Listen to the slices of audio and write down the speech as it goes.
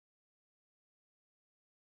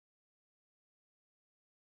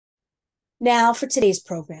Now for today's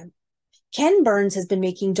program. Ken Burns has been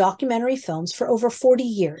making documentary films for over 40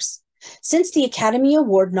 years. Since the Academy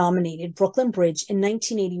Award nominated Brooklyn Bridge in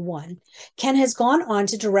 1981, Ken has gone on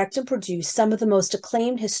to direct and produce some of the most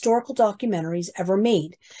acclaimed historical documentaries ever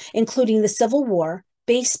made, including the Civil War,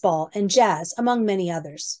 baseball, and jazz, among many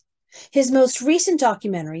others. His most recent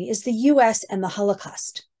documentary is The U.S. and the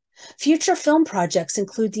Holocaust. Future film projects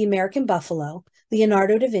include The American Buffalo,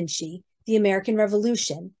 Leonardo da Vinci, The American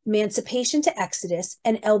Revolution, Emancipation to Exodus,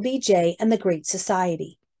 and LBJ and the Great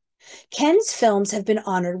Society. Ken's films have been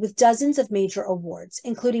honored with dozens of major awards,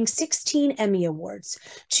 including 16 Emmy Awards,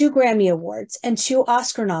 2 Grammy Awards, and 2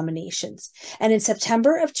 Oscar nominations. And in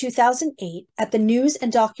September of 2008, at the News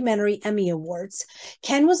and Documentary Emmy Awards,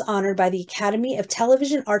 Ken was honored by the Academy of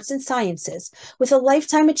Television Arts and Sciences with a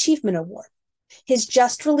Lifetime Achievement Award. His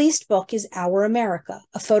just-released book is Our America,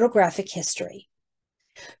 A Photographic History.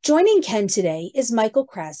 Joining Ken today is Michael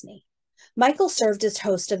Krasny. Michael served as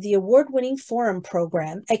host of the award-winning Forum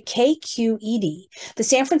program at KQED, the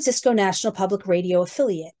San Francisco National Public Radio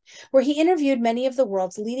affiliate, where he interviewed many of the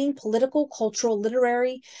world's leading political, cultural,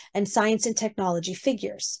 literary, and science and technology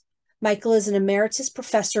figures. Michael is an emeritus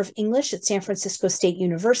professor of English at San Francisco State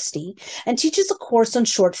University and teaches a course on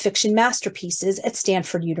short fiction masterpieces at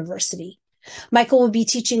Stanford University. Michael will be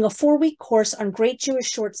teaching a 4-week course on great Jewish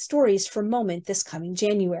short stories for Moment this coming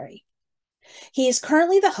January. He is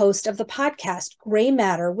currently the host of the podcast Gray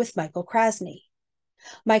Matter with Michael Krasny.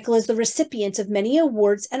 Michael is the recipient of many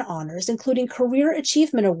awards and honors, including Career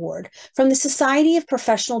Achievement Award from the Society of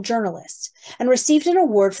Professional Journalists, and received an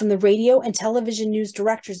award from the Radio and Television News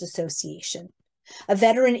Directors Association. A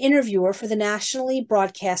veteran interviewer for the nationally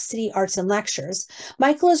broadcast City Arts and Lectures,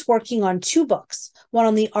 Michael is working on 2 books, one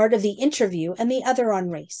on the art of the interview and the other on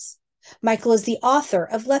race. Michael is the author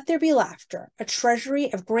of Let There Be Laughter, a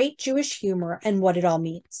treasury of great Jewish humor and what it all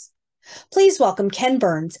means. Please welcome Ken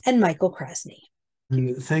Burns and Michael Krasny.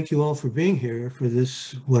 And thank you all for being here for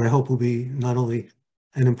this, what I hope will be not only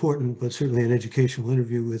an important, but certainly an educational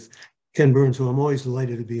interview with Ken Burns, who I'm always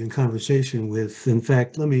delighted to be in conversation with. In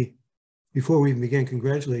fact, before we even begin,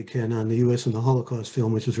 congratulate Ken on the U.S. and the Holocaust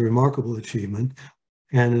film, which is a remarkable achievement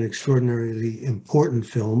and an extraordinarily important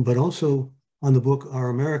film, but also on the book Our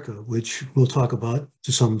America, which we'll talk about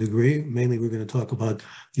to some degree. Mainly, we're going to talk about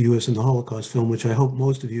the U.S. and the Holocaust film, which I hope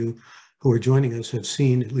most of you who are joining us have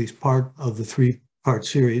seen at least part of the 3-part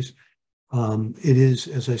series. It is,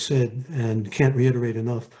 as I said, and can't reiterate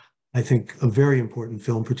enough, I think a very important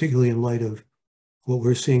film, particularly in light of what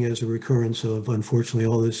we're seeing as a recurrence of, unfortunately,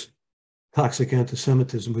 all this toxic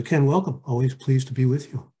anti-Semitism. But Ken, welcome. Always pleased to be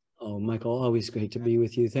with you. Oh, Michael, always great to be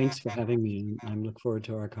with you. Thanks for having me. I look forward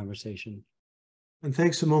to our conversation. And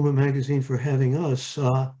thanks to Moment Magazine for having us.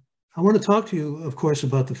 I want to talk to you, of course,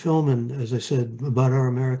 about the film and, as I said, about Our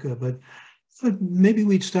America, but maybe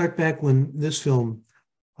we'd start back when this film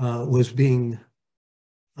was being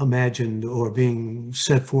imagined or being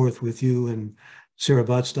set forth with you and Sarah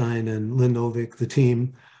Botstein and Lynn Novick, the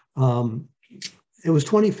team. It was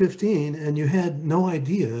 2015, and you had no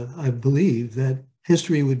idea, I believe, that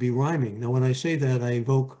history would be rhyming. Now, when I say that, I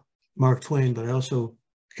evoke Mark Twain, but I also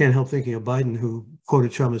can't help thinking of Biden, who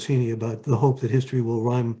quoted Chalmers-Heaney about the hope that history will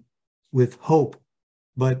rhyme with hope.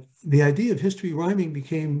 But the idea of history rhyming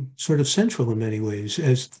became sort of central in many ways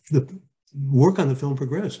as the work on the film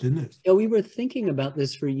progressed, didn't it? Yeah, we were thinking about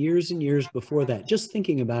this for years and years before that, just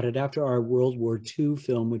thinking about it after our World War II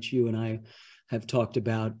film, which you and I have talked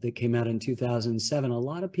about, that came out in 2007. A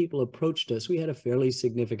lot of people approached us. We had a fairly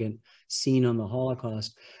significant scene on the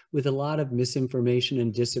Holocaust with a lot of misinformation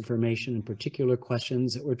and disinformation, and particular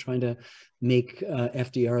questions that were trying to make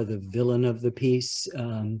FDR the villain of the piece.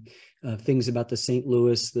 Things about the St.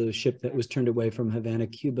 Louis, the ship that was turned away from Havana,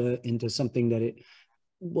 Cuba, into something that it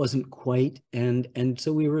wasn't quite. And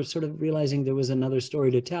so we were sort of realizing there was another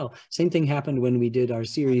story to tell. Same thing happened when we did our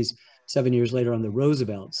series 7 years later on the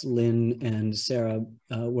Roosevelts. Lynn and Sarah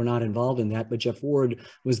were not involved in that, but Jeff Ward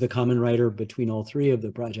was the common writer between all 3 of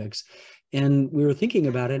the projects. And we were thinking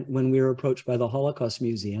about it when we were approached by the Holocaust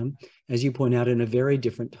Museum, as you point out, in a very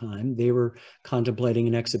different time. They were contemplating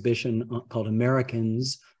an exhibition called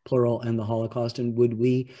Americans, plural, and the Holocaust. And would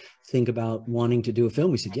we think about wanting to do a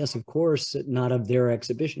film? We said, yes, of course, not of their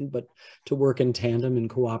exhibition, but to work in tandem and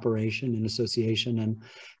cooperation and association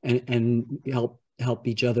and help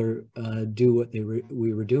each other do what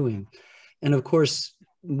we were doing. And of course,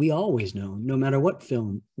 we always know, no matter what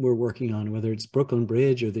film we're working on, whether it's Brooklyn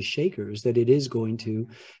Bridge or The Shakers, that it is going to,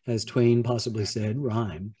 as Twain possibly said,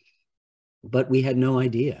 rhyme. But we had no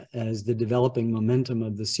idea, as the developing momentum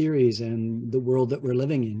of the series and the world that we're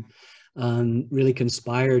living in really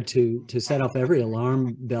conspired to set off every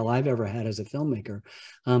alarm bell I've ever had as a filmmaker.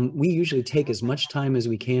 We usually take as much time as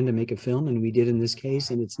we can to make a film, and we did in this case,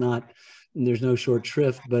 and there's no short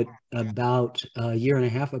shrift, but about a year and a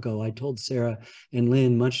half ago, I told Sarah and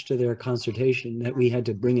Lynn, much to their consternation, that we had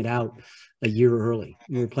to bring it out a year early.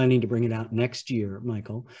 We were planning to bring it out next year,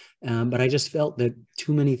 Michael. But I just felt that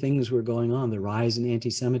too many things were going on. The rise in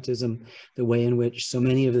anti-Semitism, the way in which so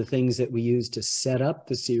many of the things that we used to set up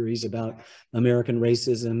the series about American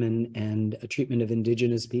racism and treatment of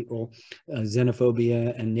indigenous people,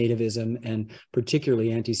 xenophobia and nativism, and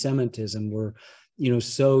particularly anti-Semitism were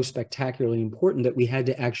so spectacularly important that we had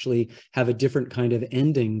to actually have a different kind of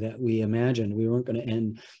ending that we imagined. We weren't going to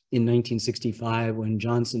end in 1965 when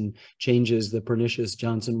Johnson changes the pernicious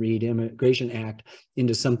Johnson-Reed Immigration Act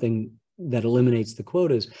into something that eliminates the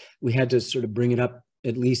quotas. We had to sort of bring it up,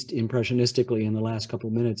 at least impressionistically in the last couple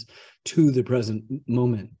of minutes, to the present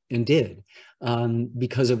moment, and did,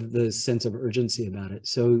 because of the sense of urgency about it.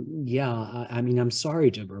 So yeah, I mean, I'm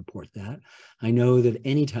sorry to report that. I know that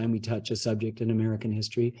anytime we touch a subject in American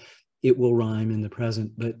history, it will rhyme in the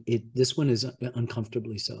present, but this one is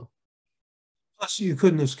uncomfortably so. Plus, you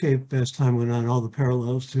couldn't escape, as time went on, all the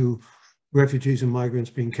parallels to refugees and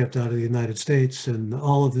migrants being kept out of the United States, and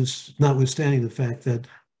all of this, notwithstanding the fact that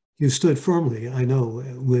you stood firmly, I know,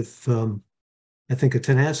 with, I think, a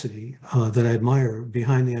tenacity that I admire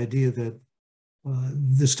behind the idea that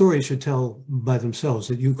the stories should tell by themselves,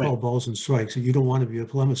 that you call balls and strikes, that you don't want to be a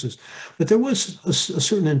polemicist. But there was a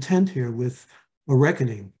certain intent here with a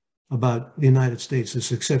reckoning about the United States,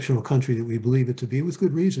 this exceptional country that we believe it to be, with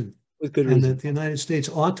good reason. With good reason. And that the United States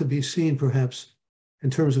ought to be seen, perhaps, in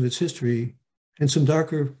terms of its history, in some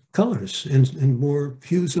darker colors and more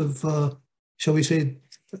hues of, shall we say,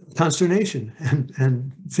 consternation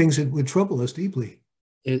and things that would trouble us deeply.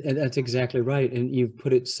 That's exactly right, and you've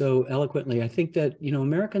put it so eloquently. I think that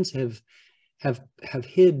Americans have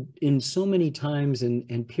hid in so many times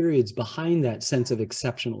and periods behind that sense of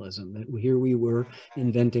exceptionalism. That here we were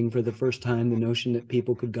inventing for the first time the notion that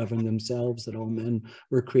people could govern themselves, that all men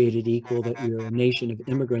were created equal, that we are a nation of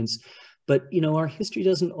immigrants. But, our history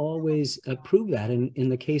doesn't always prove that. And in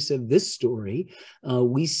the case of this story,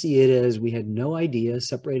 we see it as we had no idea,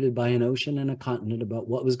 separated by an ocean and a continent, about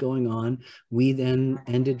what was going on. We then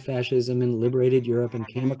ended fascism and liberated Europe and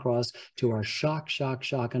came across, to our shock,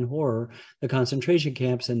 and horror, the concentration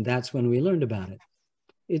camps. And that's when we learned about it.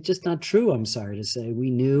 It's just not true, I'm sorry to say. We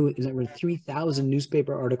knew there were 3,000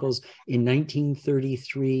 newspaper articles in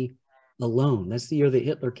 1933 alone. That's the year that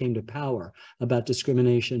Hitler came to power, about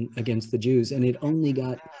discrimination against the Jews. And it only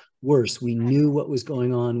got worse. We knew what was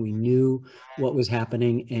going on. We knew what was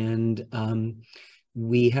happening. And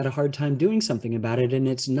we had a hard time doing something about it. And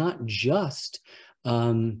it's not just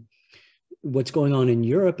what's going on in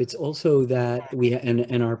Europe. It's also that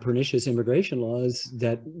and our pernicious immigration laws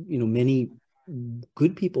that, many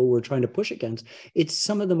good people were trying to push against. It's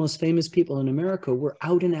some of the most famous people in America were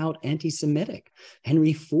out and out anti-Semitic.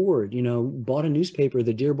 Henry Ford, bought a newspaper,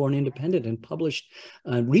 the Dearborn Independent, and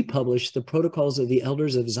republished the Protocols of the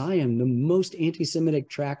Elders of Zion, the most anti-Semitic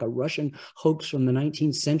tract, a Russian hoax from the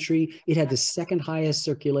 19th century. It had the second highest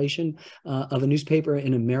circulation of a newspaper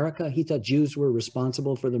in America. He thought Jews were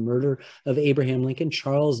responsible for the murder of Abraham Lincoln.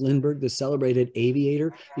 Charles Lindbergh, the celebrated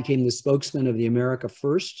aviator, became the spokesman of the America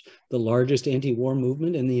First, the largest anti-war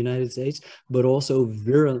movement in the United States, but also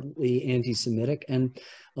virulently anti-Semitic. And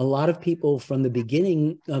a lot of people from the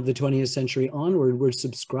beginning of the 20th century onward were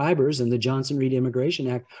subscribers, and the Johnson-Reed Immigration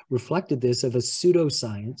Act reflected this, of a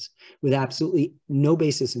pseudoscience with absolutely no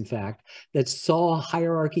basis in fact, that saw a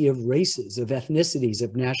hierarchy of races, of ethnicities,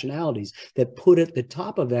 of nationalities, that put at the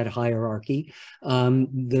top of that hierarchy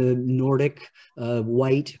the Nordic,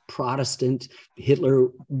 white, Protestant, Hitler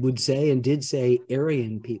would say and did say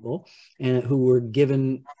Aryan people, who were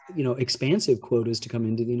given, expansive quotas to come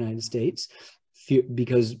into the United States,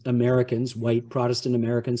 because Americans, white Protestant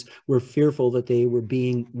Americans, were fearful that they were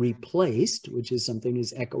being replaced, which is something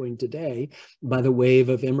is echoing today, by the wave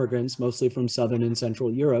of immigrants, mostly from Southern and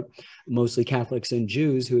Central Europe, mostly Catholics and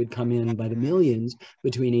Jews, who had come in by the millions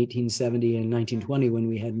between 1870 and 1920, when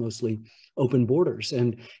we had mostly open borders,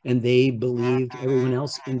 and they believed everyone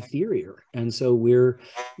else inferior. And so we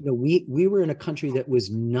were in a country that was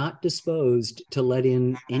not disposed to let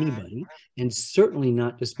in anybody, and certainly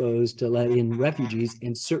not disposed to let in refugees,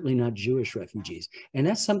 and certainly not Jewish refugees. And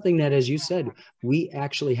that's something that, as you said, we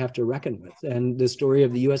actually have to reckon with. And the story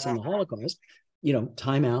of the US and the Holocaust,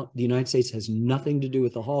 time out, the United States has nothing to do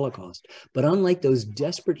with the Holocaust. But unlike those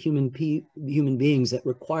desperate human beings that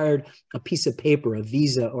required a piece of paper, a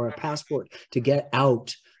visa, or a passport to get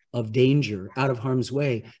out danger, out of harm's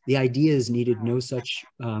way, the ideas needed no such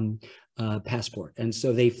passport. And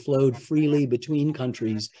so they flowed freely between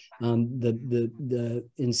countries. The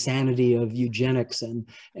insanity of eugenics and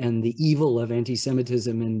the evil of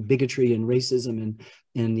anti-Semitism and bigotry and racism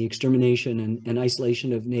and the extermination and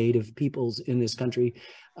isolation of native peoples in this country,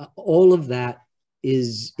 all of that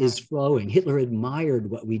is flowing. Hitler admired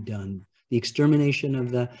what we'd done. The extermination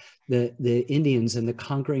of the Indians and the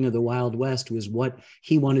conquering of the Wild West was what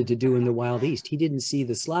he wanted to do in the Wild East. He didn't see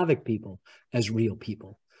the Slavic people as real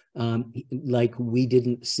people, like we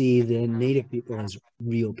didn't see the native people as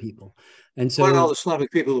real people. And so all the Slavic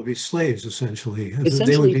people would be slaves, essentially. Essentially,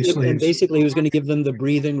 they would be slaves. And basically he was going to give them the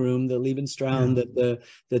breathing room, the Lebensraum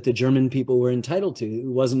that the German people were entitled to. It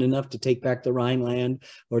wasn't enough to take back the Rhineland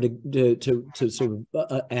or to sort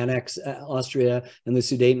of annex Austria and the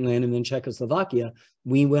Sudetenland and then Czechoslovakia.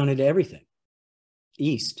 We wanted everything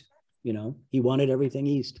east, he wanted everything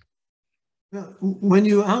east. When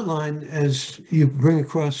you outline, as you bring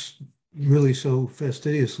across really so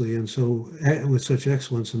fastidiously and so with such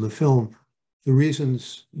excellence in the film, the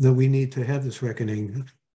reasons that we need to have this reckoning,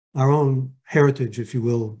 our own heritage, if you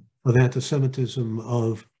will, of anti-Semitism,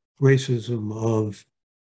 of racism, of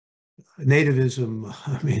nativism,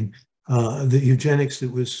 the eugenics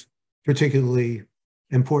that was particularly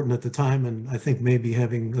important at the time, and I think maybe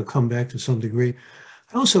having a comeback to some degree.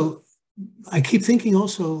 Also, I keep thinking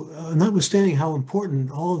also, notwithstanding how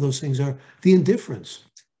important all of those things are, the indifference.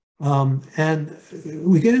 And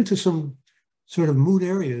we get into some sort of mood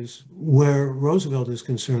areas where Roosevelt is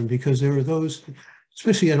concerned, because there are those,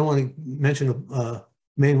 especially, I don't want to mention a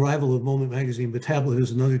main rival of Moment magazine, but Tablet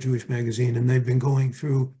is another Jewish magazine, and they've been going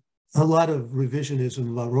through a lot of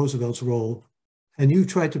revisionism about Roosevelt's role. And you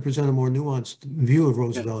tried to present a more nuanced view of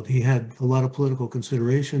Roosevelt. He had a lot of political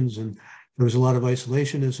considerations, and there was a lot of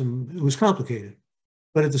isolationism. It was complicated.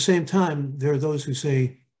 But at the same time, there are those who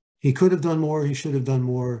say he could have done more, he should have done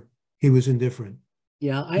more, he was indifferent.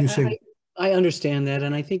 Yeah, I understand that.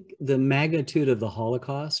 And I think the magnitude of the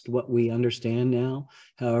Holocaust, what we understand now,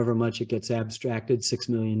 however much it gets abstracted, 6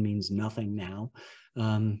 million means nothing now.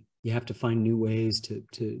 You have to find new ways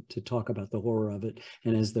to talk about the horror of it.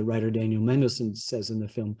 And as the writer Daniel Mendelsohn says in the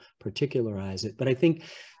film, particularize it. But I think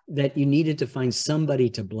that you needed to find somebody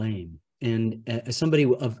to blame, and somebody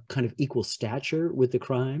of kind of equal stature with the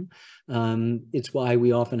crime. It's why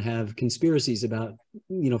we often have conspiracies about,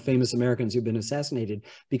 famous Americans who've been assassinated,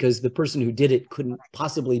 because the person who did it couldn't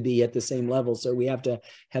possibly be at the same level. So we have to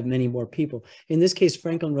have many more people. In this case,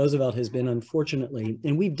 Franklin Roosevelt has been, unfortunately,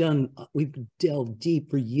 and we've delved deep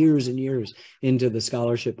for years and years into the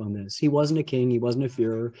scholarship on this. He wasn't a king. He wasn't a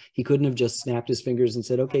Führer. He couldn't have just snapped his fingers and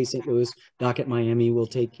said, okay, St. Louis, dock at Miami, we'll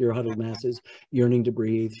take your huddled masses yearning to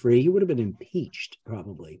breathe free. He would have been impeached,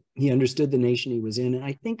 probably. He understood the nation he was in. And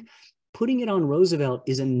I think putting it on Roosevelt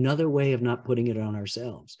is another way of not putting it on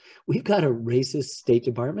ourselves. We've got a racist State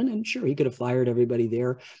Department, and sure, he could have fired everybody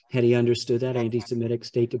there had he understood that anti-Semitic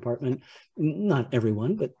State Department. Not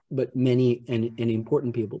everyone, but many and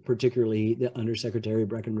important people, particularly the Undersecretary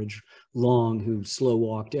Breckinridge Long, who slow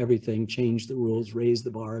walked everything, changed the rules, raised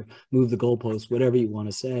the bar, moved the goalposts, whatever you want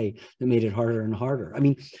to say, that made it harder and harder.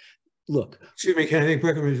 Look. Excuse me, Ken, I think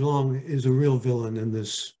Breckinridge Long is a real villain in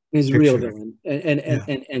this. Is a real villain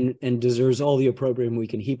and deserves all the opprobrium we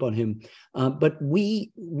can heap on him. But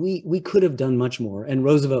we could have done much more, and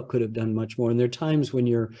Roosevelt could have done much more. And there are times when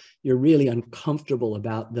you're really uncomfortable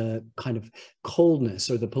about the kind of coldness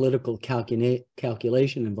or the political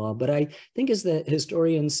calculation involved. But I think, as the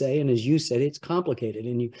historians say, and as you said, it's complicated,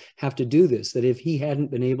 and you have to do this. That if he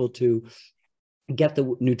hadn't been able to get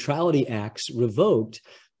the Neutrality Acts revoked,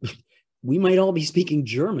 we might all be speaking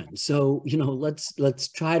German. So,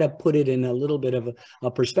 let's try to put it in a little bit of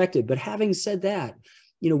a perspective. But having said that,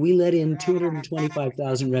 we let in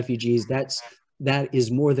 225,000 refugees. That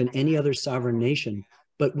is more than any other sovereign nation.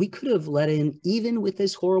 But we could have let in, even with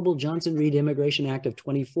this horrible Johnson-Reed Immigration Act of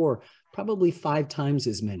 24, probably 5 times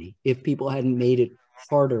as many, if people hadn't made it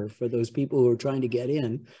harder for those people who are trying to get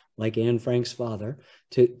in, like Anne Frank's father,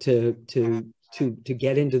 to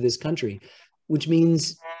get into this country, which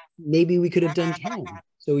means maybe we could have done 10.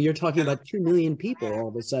 So you're talking about 2 million people all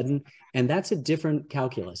of a sudden, and that's a different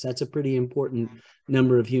calculus. That's a pretty important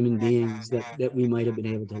number of human beings that we might have been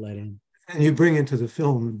able to let in. And you bring into the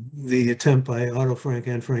film the attempt by Otto Frank,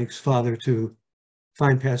 Anne Frank's father, to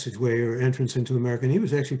find passageway or entrance into America. And he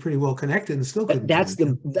was actually pretty well connected and still couldn't That's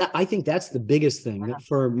do it. I think that's the biggest thing, that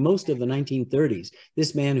for most of the 1930s,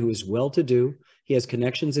 this man who is well-to-do, he has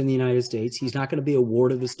connections in the United States. He's not going to be a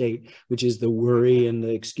ward of the state, which is the worry and the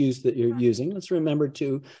excuse that you're using. Let's remember,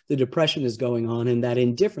 too, the Depression is going on, and that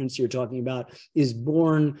indifference you're talking about is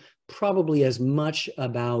born probably as much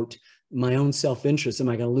about my own self-interest, am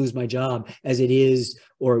I going to lose my job, as it is,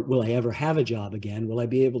 or will I ever have a job again? Will I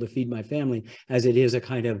be able to feed my family, as it is a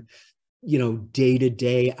kind of,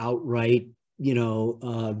 day-to-day outright,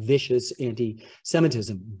 vicious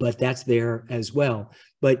anti-Semitism, but that's there as well.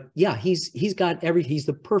 But yeah, he's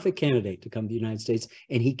the perfect candidate to come to the United States,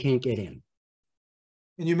 and he can't get in.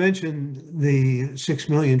 And you mentioned the 6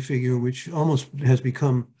 million figure, which almost has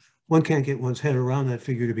become, one can't get one's head around that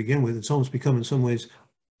figure to begin with. It's almost become in some ways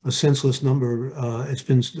a senseless number.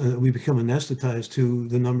 We become anesthetized to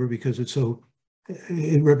the number because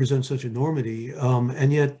it represents such enormity.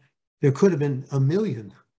 And yet there could have been 1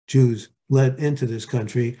 million Jews let into this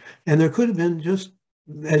country. And there could have been, just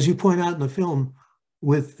as you point out in the film,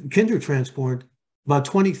 with Kindertransport, about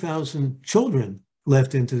 20,000 children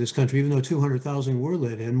left into this country, even though 200,000 were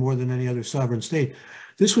let in, more than any other sovereign state.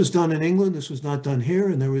 This was done in England. This was not done here.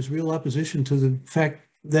 And there was real opposition to the fact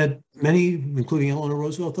that many, including Eleanor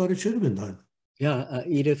Roosevelt, thought it should have been done. Yeah,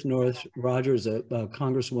 Edith North Rogers, a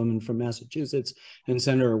congresswoman from Massachusetts, and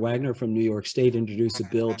Senator Wagner from New York State introduced a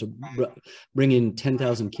bill to bring in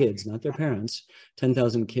 10,000 kids, not their parents,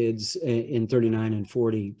 10,000 kids in 39 and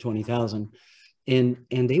 40, 20,000. And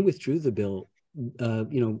they withdrew the bill.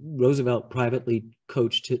 Roosevelt privately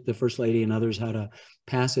coached the First Lady and others how to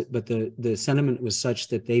pass it, but the sentiment was such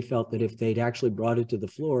that they felt that if they'd actually brought it to the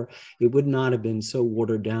floor, it would not have been so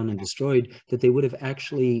watered down and destroyed, that they would have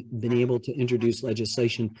actually been able to introduce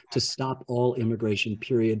legislation to stop all immigration,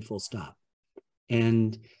 period, full stop.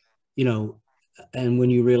 And, and when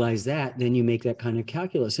you realize that, then you make that kind of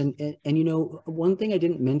calculus. And one thing I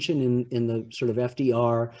didn't mention in the sort of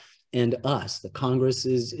FDR and us, the Congress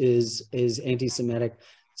is anti-Semitic,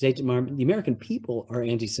 State Department, the American people are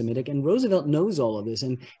anti-Semitic, and Roosevelt knows all of this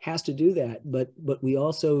and has to do that. But we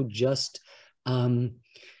also just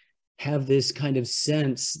have this kind of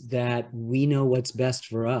sense that we know what's best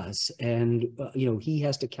for us. And, he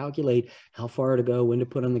has to calculate how far to go, when to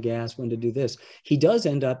put on the gas, when to do this. He does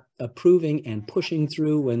end up approving and pushing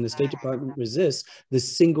through, when the State Department resists, the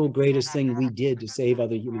single greatest thing we did to save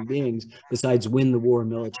other human beings besides win the war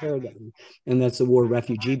militarily. And that's the War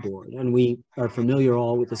Refugee Board. And we are familiar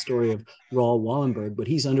all with the story of Raoul Wallenberg, but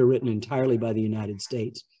he's underwritten entirely by the United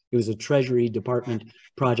States. It was a Treasury Department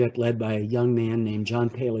project led by a young man named John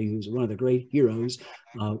Paley, who's one of the great heroes,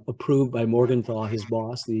 approved by Morgenthau, his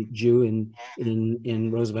boss, the Jew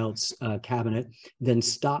in Roosevelt's cabinet, then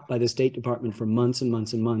stopped by the State Department for months and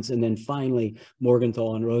months and months. And then finally,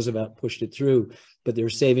 Morgenthau and Roosevelt pushed it through. But they're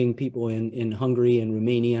saving people in Hungary and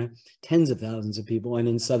Romania, tens of thousands of people, and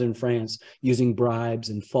in southern France, using bribes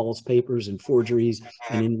and false papers and forgeries,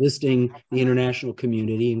 and enlisting the international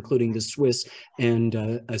community, including the Swiss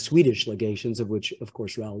and Swedish legations, of which, of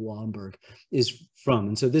course, Raoul Wallenberg is from.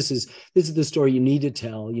 And so this is the story you need to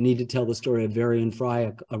tell. You need to tell the story of Varian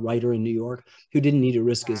Fry, a writer in New York, who didn't need to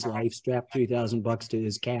risk his life, strapped $3,000 to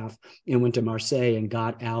his calf, and went to Marseille and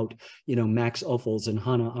got out, Max Ophüls and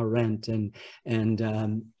Hannah Arendt and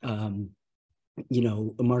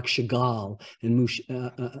Marc Chagall and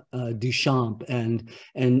Duchamp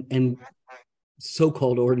and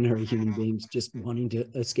so-called ordinary human beings just wanting to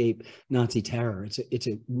escape Nazi terror. It's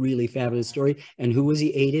a really fabulous story. And who was he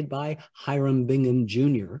aided by? Hiram Bingham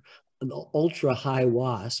Jr., an ultra high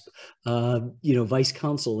WASP, vice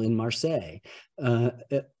consul in Marseille, a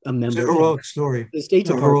member of the State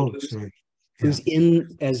Department. Who's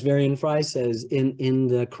in, as Varian Fry says, in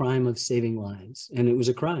the crime of saving lives. And it was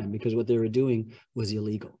a crime because what they were doing was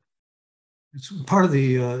illegal. It's part of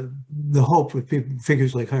the hope with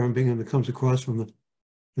figures like Hiram Bingham that comes across from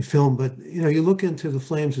the film. But, you look into the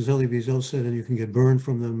flames, as Elie Wiesel said, and you can get burned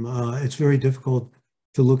from them. It's very difficult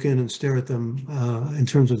to look in and stare at them in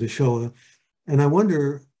terms of the show. And I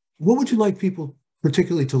wonder, what would you like people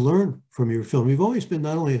particularly to learn from your film? You've always been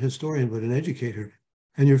not only a historian, but an educator.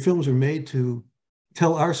 And your films are made to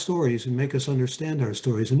tell our stories and make us understand our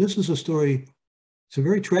stories. And this is a story, it's a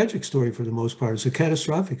very tragic story for the most part. It's a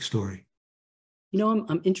catastrophic story.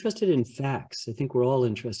 I'm interested in facts. I think we're all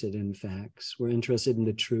interested in facts. We're interested in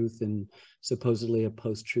the truth and supposedly a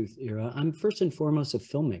post-truth era. I'm first and foremost a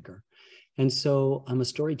filmmaker. And so I'm a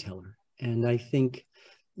storyteller. And I think,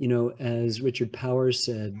 as Richard Powers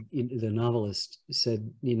said, the novelist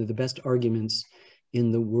said, the best arguments in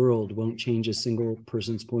the world won't change a single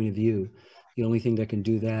person's point of view. The only thing that can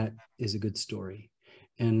do that is a good story.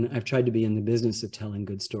 And I've tried to be in the business of telling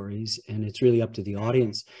good stories, and it's really up to the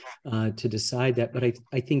audience to decide that. But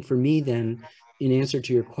I think for me then, in answer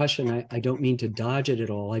to your question, I don't mean to dodge it at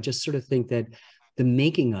all. I just sort of think that the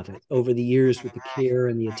making of it over the years with the care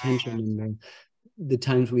and the attention and the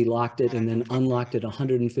times we locked it and then unlocked it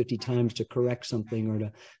 150 times to correct something or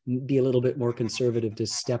to be a little bit more conservative, to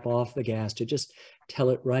step off the gas, to just tell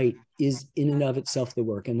it right, is in and of itself the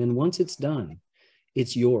work. And then once it's done,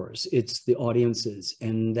 it's yours, it's the audience's.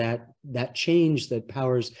 And that change that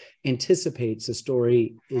Powers anticipates a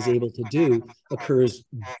story is able to do occurs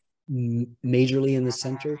majorly in the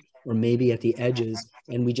center or maybe at the edges,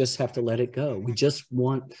 and we just have to let it go. We just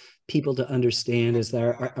want people to understand, as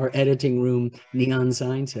our editing room neon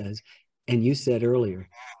sign says, and you said earlier,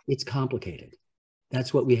 it's complicated.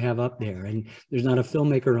 That's what we have up there. And there's not a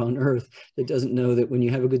filmmaker on earth that doesn't know that when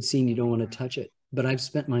you have a good scene, you don't want to touch it. But I've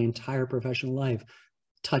spent my entire professional life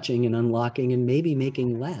touching and unlocking and maybe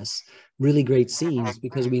making less really great scenes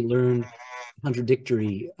because we learned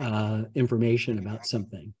contradictory information about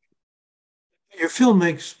something. Your film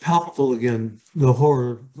makes palpable again the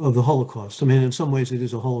horror of the Holocaust. I mean, in some ways, it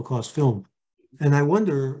is a Holocaust film. And I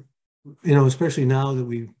wonder, especially now that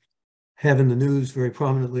we have in the news very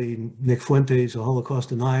prominently Nick Fuentes, a Holocaust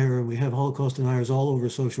denier, and we have Holocaust deniers all over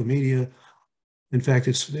social media. In fact,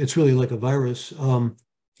 it's really like a virus.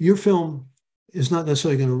 Your film is not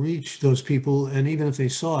necessarily going to reach those people, and even if they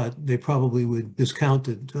saw it, they probably would discount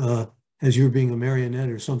it as you're being a marionette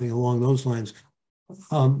or something along those lines.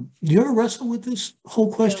 Do you ever wrestle with this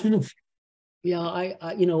whole question of? Yeah,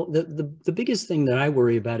 the biggest thing that I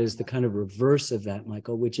worry about is the kind of reverse of that,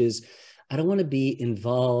 Michael, which is I don't want to be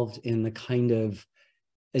involved in the kind of,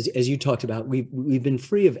 as you talked about, we've been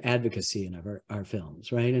free of advocacy in our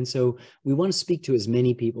films, right? And so we want to speak to as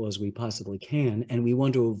many people as we possibly can, and we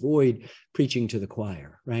want to avoid preaching to the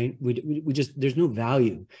choir, right? We just, there's no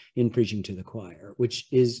value in preaching to the choir, which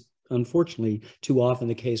is unfortunately too often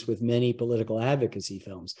the case with many political advocacy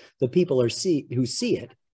films. The people who see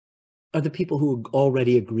it are the people who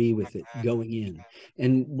already agree with it going in.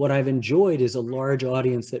 And what I've enjoyed is a large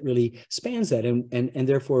audience that really spans that. And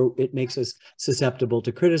therefore it makes us susceptible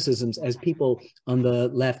to criticisms as people on the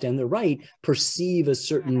left and the right perceive a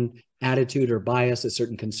certain attitude or bias, a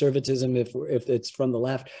certain conservatism if it's from the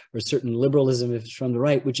left, or a certain liberalism if it's from the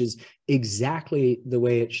right, which is exactly the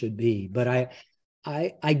way it should be. But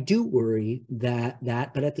I do worry that,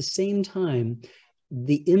 but at the same time,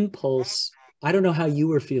 the impulse, I don't know how you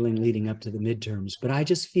were feeling leading up to the midterms, but I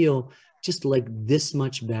just feel just like this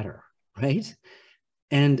much better, right?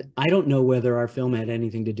 And I don't know whether our film had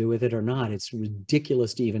anything to do with it or not. It's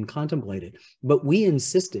ridiculous to even contemplate it. But I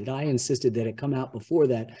insisted that it come out before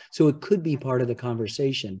that, so it could be part of the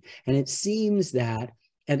conversation. And it seems that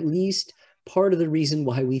at least part of the reason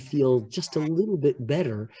why we feel just a little bit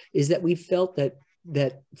better is that we felt that,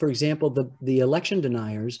 for example, the election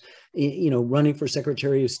deniers, running for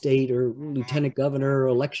Secretary of State or Lieutenant Governor or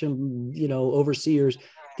election, overseers,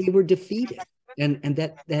 they were defeated. And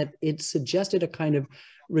that it suggested a kind of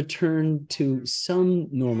return to some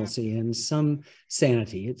normalcy and some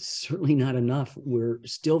sanity. It's certainly not enough. We're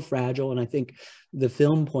still fragile. And I think the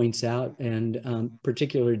film points out, and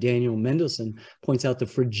particularly Daniel Mendelsohn points out, the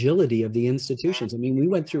fragility of the institutions. I mean, we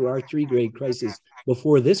went through our three-grade crisis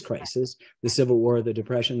before this crisis, the Civil War, the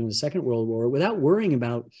Depression, and the Second World War, without worrying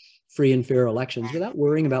about free and fair elections, without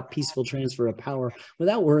worrying about peaceful transfer of power,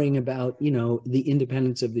 without worrying about, the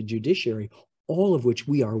independence of the judiciary, all of which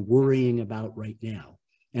we are worrying about right now,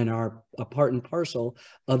 and are a part and parcel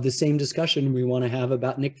of the same discussion we want to have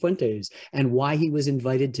about Nick Fuentes and why he was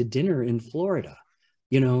invited to dinner in Florida,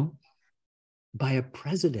 by a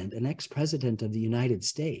president, an ex-president of the United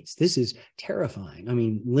States. This is terrifying. I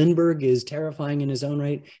mean, Lindbergh is terrifying in his own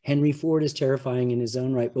right. Henry Ford is terrifying in his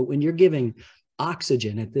own right. But when you're giving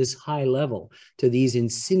oxygen at this high level to these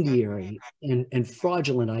incendiary and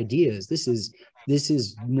fraudulent ideas, this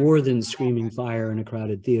is more than screaming fire in a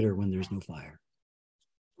crowded theater when there's no fire.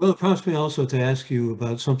 Well, it prompts me also to ask you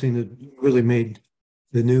about something that really made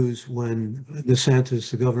the news when DeSantis,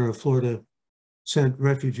 the governor of Florida, sent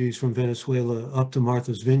refugees from Venezuela up to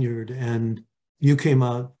Martha's Vineyard, and you came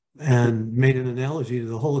out and made an analogy to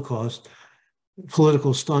the Holocaust.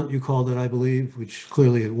 Political stunt, you called it, I believe, which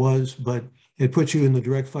clearly it was, but it put you in the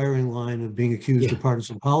direct firing line of being accused of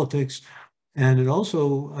partisan politics. And it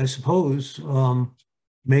also, I suppose,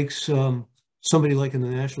 makes somebody like in the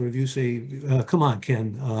National Review say, come on,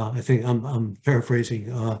 Ken, I think I'm paraphrasing,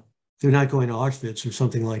 they're not going to Auschwitz or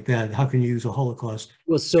something like that. How can you use a Holocaust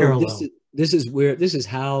parallel? this is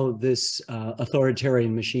how this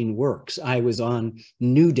authoritarian machine works. I was on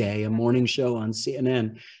New Day, a morning show on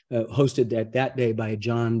CNN, hosted that day by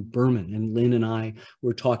John Berman, and Lynn and I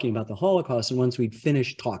were talking about the Holocaust. And once we'd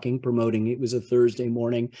finished talking, promoting, it was a Thursday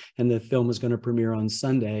morning, and the film was going to premiere on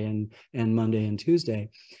Sunday and Monday and Tuesday.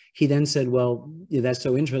 He then said, well, yeah, that's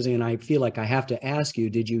so interesting, and I feel like I have to ask you,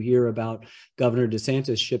 did you hear about Governor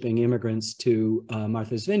DeSantis shipping immigrants to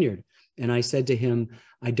Martha's Vineyard? And I said to him,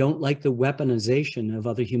 I don't like the weaponization of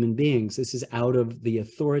other human beings. This is out of the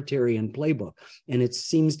authoritarian playbook. And it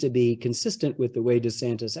seems to be consistent with the way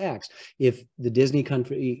DeSantis acts. If the Disney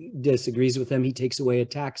country disagrees with him, he takes away a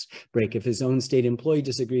tax break. If his own state employee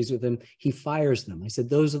disagrees with him, he fires them. I said,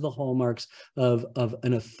 those are the hallmarks of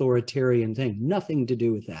an authoritarian thing. Nothing to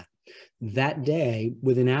do with that. That day,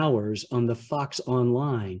 within hours, on the Fox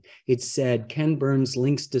Online, it said Ken Burns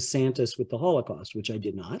links DeSantis with the Holocaust, which I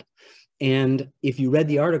did not. And if you read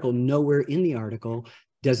the article, nowhere in the article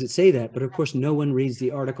does it say that. But of course, no one reads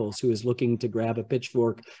the articles who is looking to grab a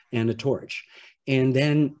pitchfork and a torch. And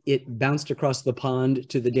then it bounced across the pond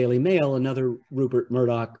to the Daily Mail, another Rupert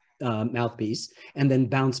Murdoch mouthpiece, and then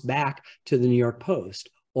bounced back to the New York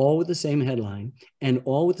Post, all with the same headline and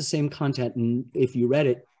all with the same content. And if you read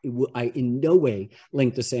it, I in no way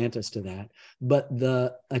linked DeSantis to that, but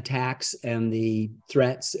the attacks and the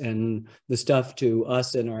threats and the stuff to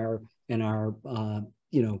us and our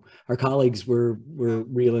our colleagues were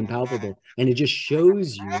real and palpable. And it just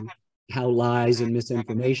shows you how lies and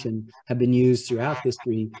misinformation have been used throughout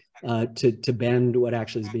history to bend what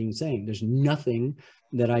actually is being said. There's nothing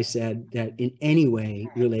that I said that in any way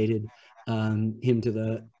related him to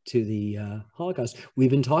the Holocaust. We've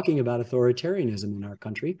been talking about authoritarianism in our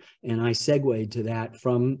country, and I segued to that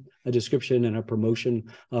from a description and a promotion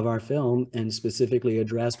of our film, and specifically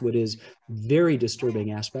addressed what is very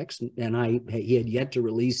disturbing aspects. And he had yet to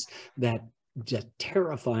release that just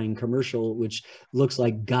terrifying commercial, which looks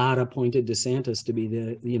like God appointed DeSantis to be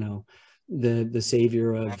the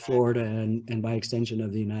savior of Florida and by extension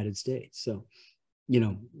of the United States. So,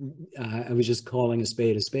 I was just calling a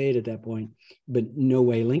spade at that point, but no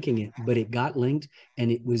way linking it. But it got linked, and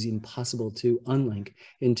it was impossible to unlink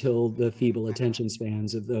until the feeble attention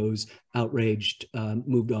spans of those outraged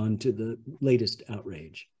moved on to the latest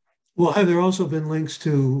outrage. Well, have there also been links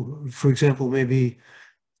to, for example, maybe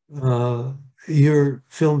your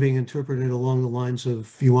film being interpreted along the lines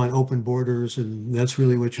of you want open borders, and that's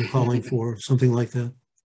really what you're calling for, something like that?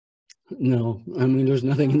 No, I mean, there's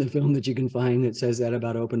nothing in the film that you can find that says that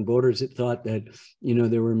about open borders. It thought that,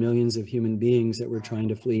 there were millions of human beings that were trying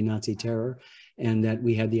to flee Nazi terror, and that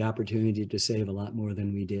we had the opportunity to save a lot more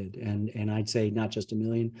than we did. And I'd say not just 1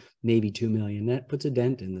 million, maybe 2 million. That puts a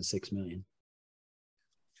dent in the 6 million.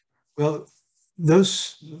 Well,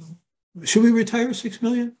 should we retire 6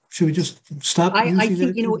 million? Should we just stop using I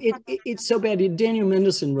think, that? it's so bad. Daniel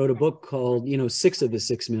Mendelsohn wrote a book called, 6 of the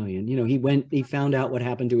 6 million. He found out what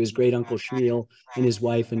happened to his great uncle Shmuel and his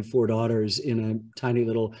wife and 4 daughters in a tiny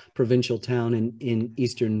little provincial town in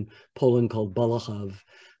eastern Poland called Bolechov.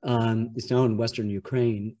 It's now in Western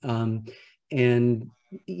Ukraine. And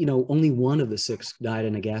only 1 of the 6 died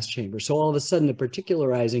in a gas chamber. So all of a sudden, the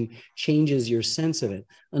particularizing changes your sense of it.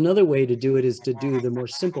 Another way to do it is to do the more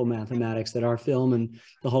simple mathematics that our film and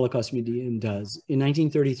the Holocaust Museum does. In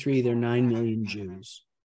 1933, there are 9 million Jews.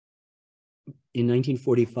 In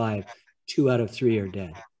 1945, 2 out of 3 are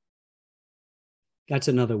dead. That's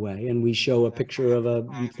another way. And we show a picture of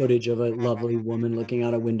footage of a lovely woman looking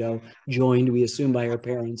out a window, joined, we assume, by her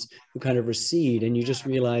parents, who kind of recede. And you just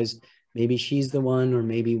realize maybe she's the one, or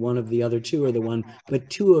maybe one of the other 2 are the one, but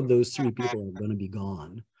 2 of those 3 people are going to be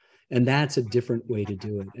gone. And that's a different way to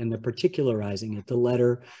do it. And the particularizing it, the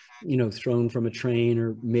letter, thrown from a train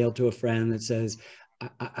or mailed to a friend that says,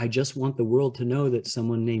 I just want the world to know that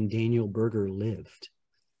someone named Daniel Berger lived.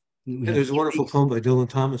 Yeah, there's a wonderful poem by Dylan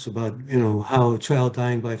Thomas about, how a child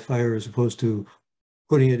dying by fire, as opposed to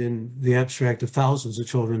putting it in the abstract of thousands of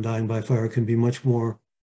children dying by fire, can be much more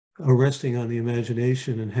arresting on the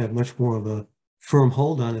imagination and have much more of a firm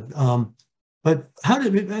hold on it. But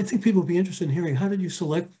I think people would be interested in hearing, how did you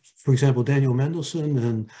select, for example, Daniel Mendelsohn?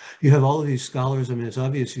 And you have all of these scholars. I mean, it's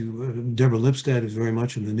obvious Deborah Lipstadt is very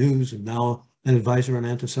much in the news and now an advisor on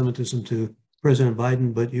anti-Semitism to President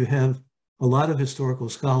Biden, but you have a lot of historical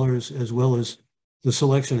scholars, as well as the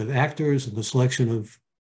selection of actors and the selection of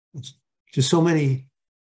just so many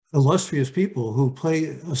illustrious people who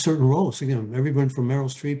play a certain role. So, everyone from Meryl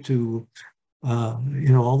Streep to,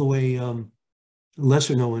 all the way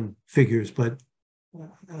lesser known figures. But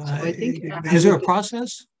I think, is there a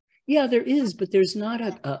process? Yeah, there is, but there's not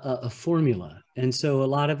a formula. And so a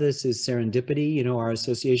lot of this is serendipity. You know, our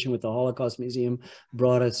association with the Holocaust Museum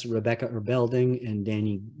brought us Rebecca Erbelding and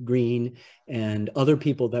Danny Green and other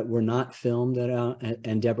people that were not filmed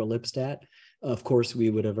and Deborah Lipstadt. Of course,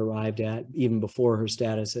 we would have arrived at, even before her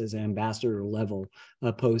status as ambassador level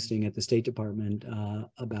posting at the State Department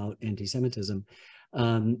about anti-Semitism.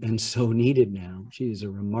 And so needed now. She's a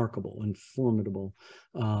remarkable and formidable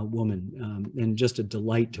woman, and just a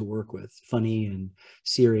delight to work with, funny and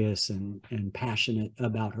serious and passionate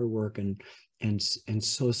about her work, and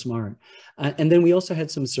so smart. And then we also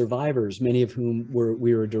had some survivors, many of whom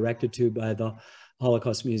we were directed to by the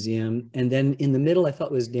Holocaust Museum. And then in the middle, I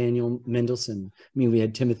thought, was Daniel Mendelsohn. I mean, we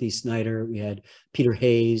had Timothy Snyder, we had Peter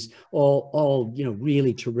Hayes, all you know,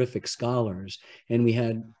 really terrific scholars. And we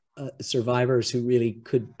had survivors who really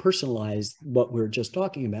could personalize what we're just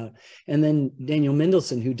talking about. And then Daniel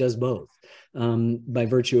Mendelsohn, who does both, by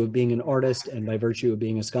virtue of being an artist and by virtue of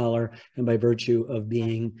being a scholar and by virtue of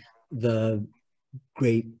being the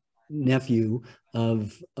great nephew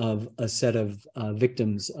of a set of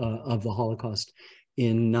victims of the Holocaust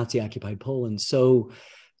in Nazi-occupied Poland. So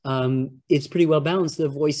it's pretty well balanced. The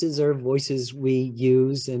voices are voices we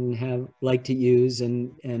use and have liked to use.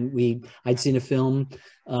 And I'd seen a film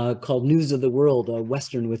called News of the World, a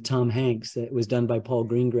Western with Tom Hanks that was done by Paul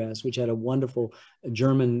Greengrass, which had a wonderful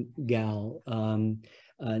German gal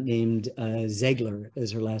named Zegler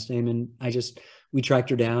as her last name. And we tracked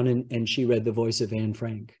her down, and she read the voice of Anne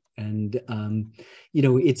Frank. And, you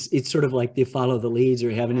know, it's sort of like they follow the leads, or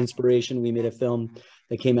you have an inspiration. We made a film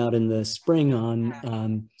that came out in the spring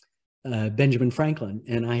on Benjamin Franklin.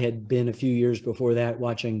 And I had been a few years before that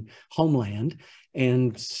watching Homeland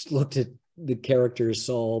and looked at the character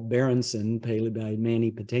Saul Berenson, played by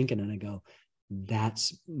Manny Patinkin, and I go,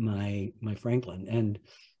 that's my Franklin. And,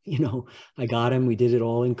 you know, I got him. We did it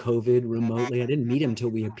all in COVID remotely. I didn't meet him till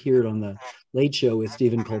we appeared on the Late Show with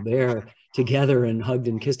Stephen Colbert together and hugged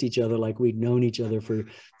and kissed each other like we'd known each other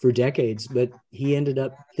for decades. But he ended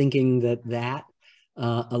up thinking that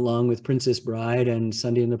along with Princess Bride and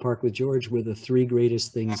Sunday in the Park with George, were the three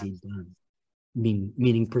greatest things he's done.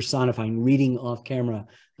 Meaning personifying, reading off camera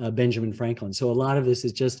Benjamin Franklin. So a lot of this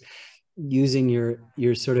is just using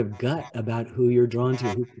your sort of gut about who you're drawn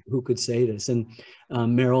to, who could say this. And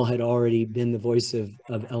Meryl had already been the voice of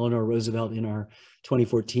Eleanor Roosevelt in our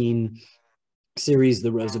 2014 series,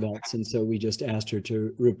 The Roosevelts. And so we just asked her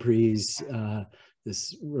to reprise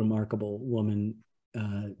this remarkable woman,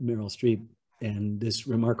 Meryl Streep, and this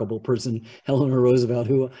remarkable person, Eleanor Roosevelt,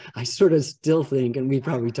 who I sort of still think, and we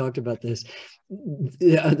probably talked about this,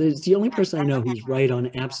 it's the only person I know who's right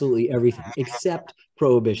on absolutely everything except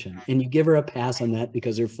prohibition. And you give her a pass on that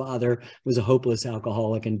because her father was a hopeless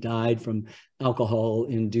alcoholic and died from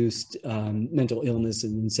alcohol-induced mental illness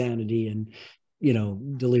and insanity and, you know,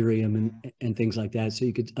 delirium and things like that. So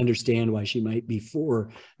you could understand why she might be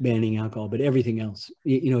for banning alcohol, but everything else,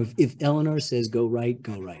 you know, if Eleanor says go right,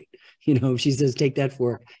 go right. You know, if she says take that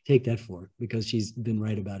fork, because she's been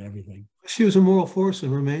right about everything. She was a moral force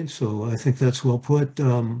and remains so. I think that's well put.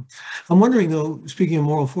 I'm wondering, though, speaking of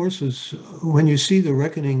moral forces, when you see the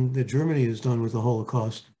reckoning that Germany has done with the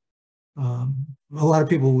Holocaust, a lot of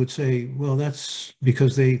people would say, well, that's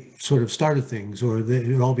because they sort of started things, or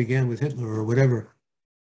it all began with Hitler or whatever.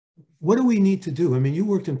 What do we need to do? I mean, you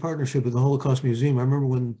worked in partnership with the Holocaust Museum. I remember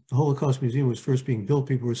when the Holocaust Museum was first being built,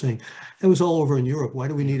 people were saying, that was all over in Europe. Why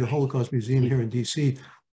do we need a Holocaust Museum here in DC?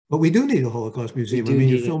 But we do need a Holocaust Museum. I mean,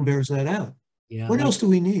 your film bears that out. Yeah. What else do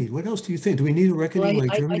we need? What else do you think? Do we need a reckoning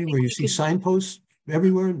like Germany, where you see signposts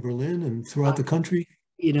everywhere in Berlin and throughout the country?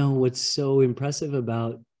 You know, what's so impressive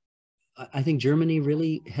about, I think Germany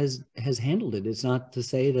really has handled it. It's not to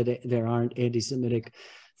say that there aren't anti-Semitic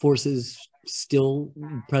forces still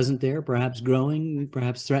present there, perhaps growing,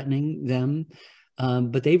 perhaps threatening them.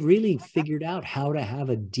 But they've really figured out how to have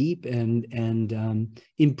a deep and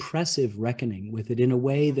impressive reckoning with it in a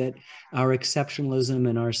way that our exceptionalism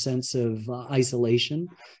and our sense of isolation,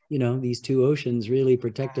 you know, these two oceans really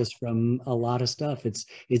protect us from a lot of stuff. It's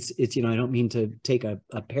you know, I don't mean to take a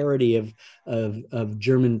parody of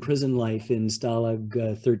German prison life in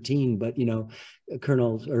Stalag 13, but, you know,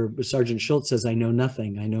 Colonel or Sergeant Schultz says, I know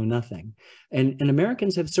nothing. And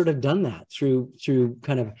Americans have sort of done that through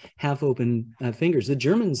kind of half open fingers. The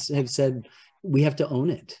Germans have said, we have to own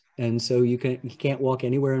it. And so you can't walk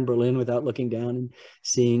anywhere in Berlin without looking down and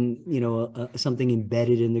seeing, you know, something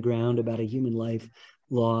embedded in the ground about a human life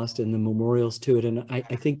lost and the memorials to it. And I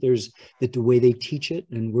think there's the way they teach it,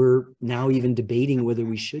 and we're now even debating whether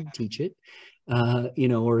we should teach it, You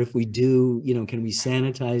know, or if we do, you know, can we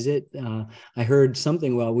sanitize it? I heard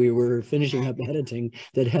something while we were finishing up editing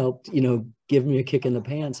that helped, you know, give me a kick in the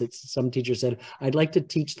pants. It's some teacher said, I'd like to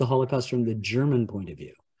teach the Holocaust from the German point of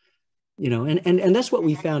view. You know, and that's what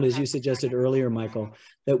we found, as you suggested earlier, Michael,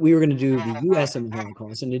 that we were going to do the U.S. and the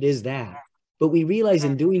Holocaust, and it is that. But we realized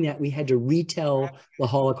in doing that, we had to retell the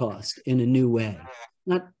Holocaust in a new way,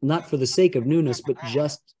 not for the sake of newness, but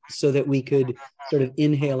just so that we could sort of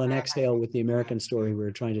inhale and exhale with the American story we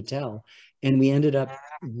were trying to tell. And we ended up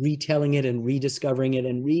retelling it and rediscovering it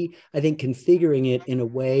and I think, configuring it in a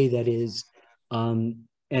way that is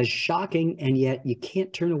as shocking, and yet you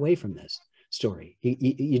can't turn away from this story.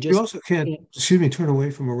 You just also can't, excuse me, turn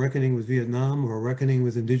away from a reckoning with Vietnam or a reckoning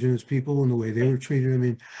with indigenous people and the way they were treated. I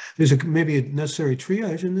mean, there's maybe a necessary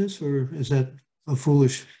triage in this, or is that a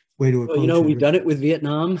foolish way to approach it? Well, you know, we've done it with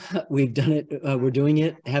Vietnam. We've done it. We're doing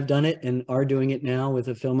it, have done it, and are doing it now with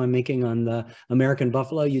a film I'm making on the American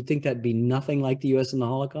buffalo. You'd think that'd be nothing like the U.S. and the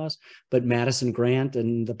Holocaust, but Madison Grant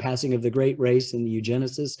and the passing of the great race and the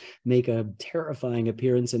eugenicists make a terrifying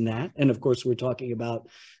appearance in that. And of course, we're talking about,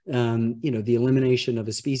 you know, the elimination of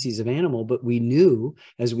a species of animal, but we knew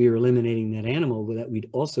as we were eliminating that animal that we'd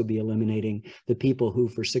also be eliminating the people who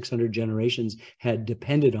for 600 generations had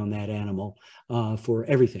depended on that animal for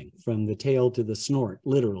everything, from the tail to the snort,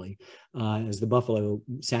 literally, as the buffalo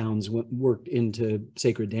sounds worked into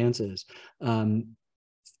sacred dances,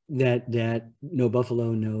 that no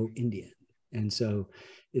buffalo, no Indian. And so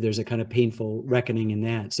there's a kind of painful reckoning in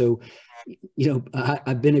that. So, you know,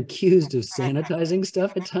 I've been accused of sanitizing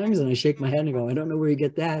stuff at times, and I shake my head and go, I don't know where you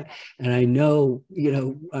get that. And I know, you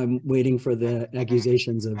know, I'm waiting for the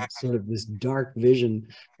accusations of sort of this dark vision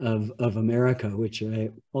of America, which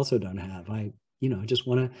I also don't have. You know, I just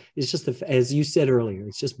want to, it's just, as you said earlier,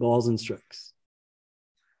 it's just balls and strokes.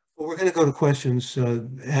 Well, we're going to go to questions.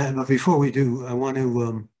 And before we do, I want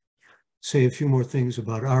to say a few more things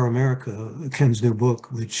about Our America, Ken's new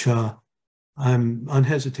book, which I'm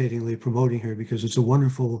unhesitatingly promoting here because it's a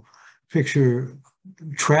wonderful picture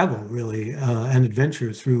travel, really, and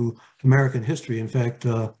adventure through American history. In fact,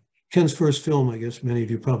 Ken's first film, I guess many of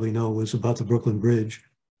you probably know, was about the Brooklyn Bridge.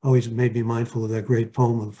 Always made me mindful of that great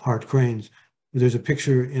poem of Hart Crane's. There's a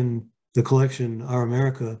picture in the collection, Our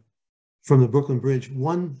America, from the Brooklyn Bridge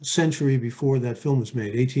 1 century before that film was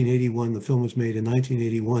made, 1881. The film was made in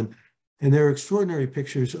 1981. And there are extraordinary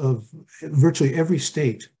pictures of virtually every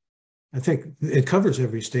state. I think it covers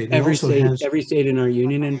every state. Every state in our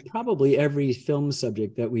union, and probably every film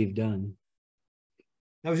subject that we've done.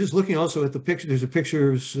 I was just looking also at the picture. There's a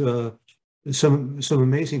pictures, some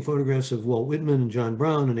amazing photographs of Walt Whitman and John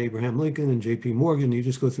Brown and Abraham Lincoln and J.P. Morgan. You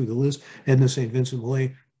just go through the list. Edna St. Vincent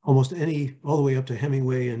Millay, almost any, all the way up to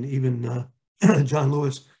Hemingway and even John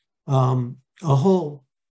Lewis. A whole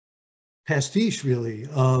pastiche, really,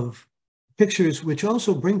 of pictures which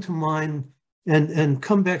also bring to mind and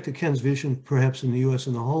come back to Ken's vision, perhaps in the U.S.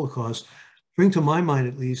 and the Holocaust, bring to my mind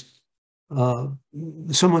at least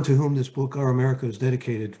someone to whom this book, Our America, is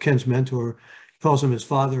dedicated. Ken's mentor, calls him his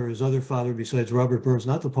father, his other father besides Robert Burns,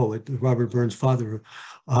 not the poet, Robert Burns, father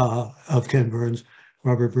of Ken Burns,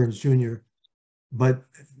 Robert Burns Jr. But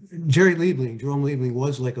Jerome Liebling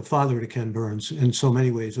was like a father to Ken Burns in so many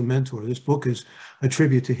ways, a mentor. This book is a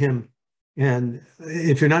tribute to him. And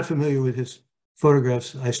if you're not familiar with his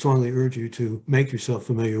photographs, I strongly urge you to make yourself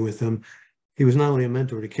familiar with them. He was not only a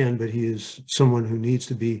mentor to Ken, but he is someone who needs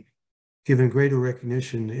to be given greater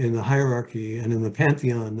recognition in the hierarchy and in the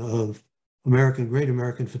pantheon of great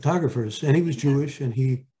American photographers. And he was Jewish, and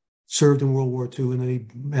he served in World War II. And then he,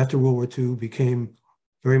 after World War II, became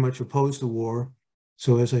very much opposed to war.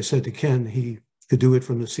 So as I said to Ken, he could do it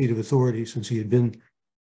from the seat of authority since he had been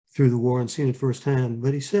through the war and seen it firsthand.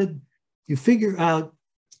 But he said, you figure out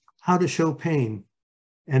how to show pain,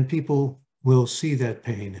 and people will see that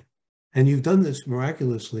pain. And you've done this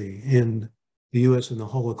miraculously in the US and the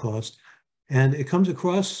Holocaust. And it comes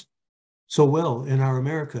across so well in Our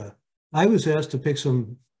America. I was asked to pick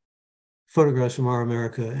some photographs from Our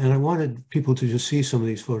America, and I wanted people to just see some of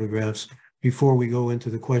these photographs before we go into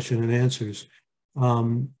the question and answers.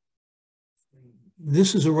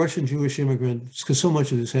 This is a Russian Jewish immigrant, because so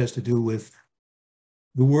much of this has to do with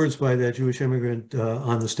the words by that Jewish immigrant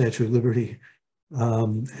on the Statue of Liberty.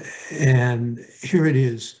 And here it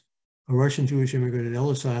is, a Russian Jewish immigrant at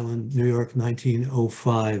Ellis Island, New York,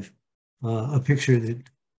 1905. A picture that,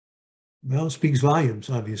 well, speaks volumes,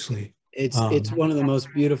 obviously. It's one of the most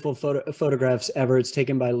beautiful photographs ever. It's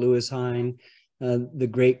taken by Louis Hine, the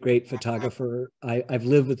great photographer. I've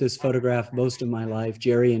lived with this photograph most of my life.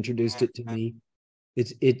 Jerry introduced it to me.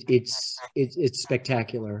 It's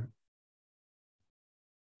spectacular.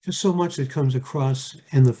 just so much that comes across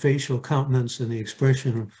in the facial countenance and the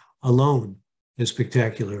expression alone is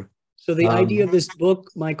spectacular. So the idea of this book,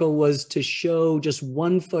 Michael, was to show just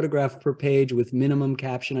one photograph per page with minimum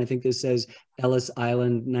caption. I think this says Ellis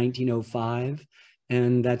Island, 1905,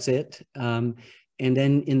 and that's it. And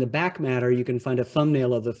then in the back matter, you can find a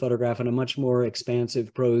thumbnail of the photograph and a much more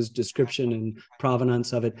expansive prose description and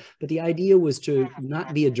provenance of it. But the idea was to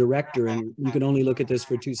not be a director, and you can only look at this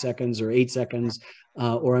for 2 seconds or 8 seconds,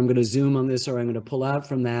 or I'm going to zoom on this, or I'm going to pull out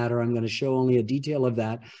from that, or I'm going to show only a detail of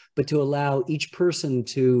that, but to allow each person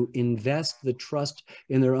to invest the trust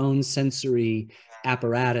in their own sensory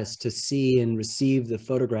apparatus to see and receive the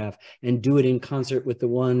photograph and do it in concert with the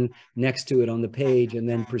one next to it on the page, and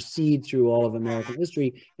then proceed through all of American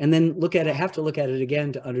history, and then have to look at it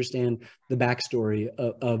again to understand the backstory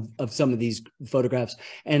of some of these photographs.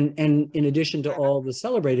 And in addition to all the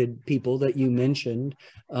celebrated people that you mentioned,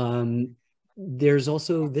 there's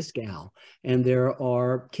also this gal, and there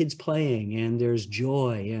are kids playing, and there's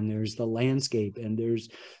joy, and there's the landscape, and there's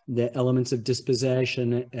the elements of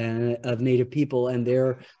dispossession of Native people and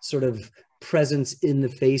their sort of presence in the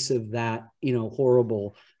face of that,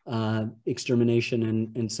 horrible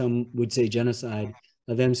extermination and some would say genocide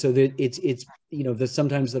of them. So that it's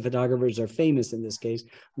sometimes the photographers are famous. In this case,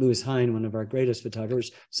 Louis Hine, one of our greatest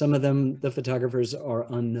photographers. Some of them, the photographers, are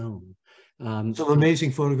unknown. Some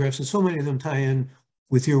amazing photographs, and so many of them tie in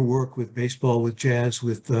with your work, with baseball, with jazz,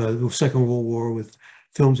 with the Second World War, with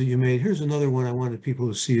films that you made. Here's another one I wanted people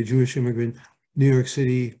to see: a Jewish immigrant, New York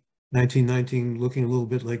City, 1919, looking a little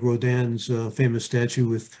bit like Rodin's famous statue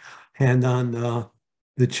with hand on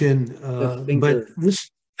the chin. But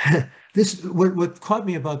what caught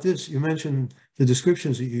me about this, you mentioned the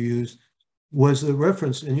descriptions that you used, was the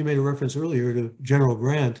reference, and you made a reference earlier to General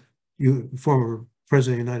Grant, former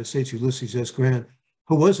President of the United States, Ulysses S. Grant,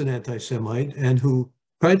 who was an anti-Semite and who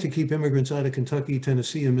tried to keep immigrants out of Kentucky,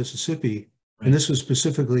 Tennessee, and Mississippi. Right. And this was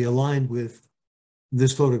specifically aligned with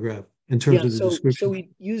this photograph in terms of the description. So we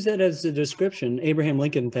use that as a description. Abraham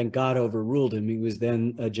Lincoln, thank God, overruled him. He was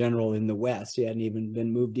then a general in the West. He hadn't even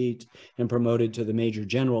been moved east and promoted to the major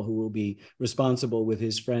general, who will be responsible with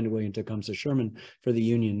his friend William Tecumseh Sherman for the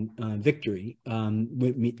Union victory,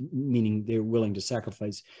 meaning they're willing to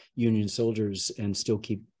sacrifice Union soldiers and still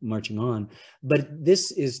keep marching on. But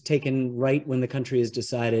this is taken right when the country has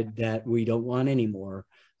decided that we don't want any more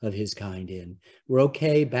of his kind in. We're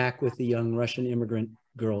okay back with the young Russian immigrant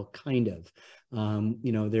girl, kind of.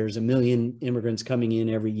 There's 1 million immigrants coming in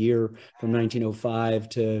every year from 1905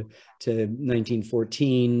 to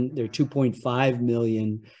 1914. There are 2.5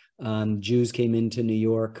 million Jews came into New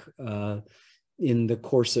York in the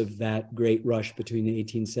course of that great rush between the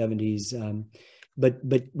 1870s. But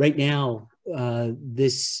right now,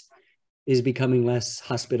 this is becoming less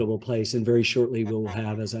hospitable place. And very shortly we'll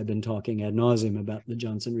have, as I've been talking ad nauseum about, the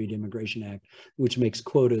Johnson-Reed Immigration Act, which makes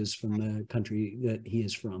quotas from the country that he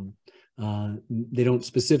is from. They don't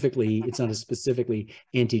specifically, it's not a specifically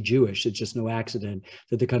anti-Jewish, it's just no accident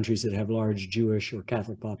that the countries that have large Jewish or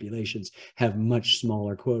Catholic populations have much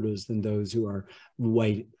smaller quotas than those who are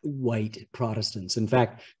white Protestants. In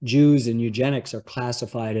fact, Jews in eugenics are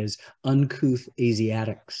classified as uncouth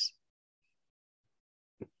Asiatics.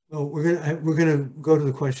 Well, we're gonna go to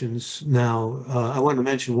the questions now. I want to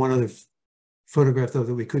mention one other photograph, though,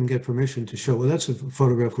 that we couldn't get permission to show. Well, that's a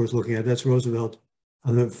photograph worth looking at. That's Roosevelt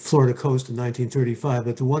on the Florida coast in 1935.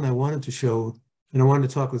 But the one I wanted to show, and I wanted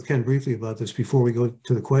to talk with Ken briefly about this before we go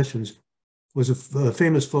to the questions, was a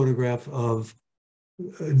famous photograph of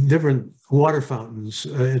different water fountains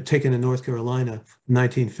taken in North Carolina in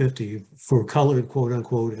 1950 for colored, quote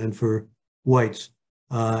unquote, and for whites.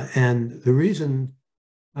 And the reason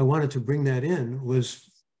I wanted to bring that in was,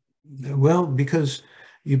 well, because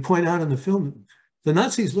you point out in the film, the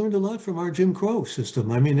Nazis learned a lot from our Jim Crow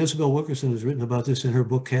system. I mean, Isabel Wilkerson has written about this in her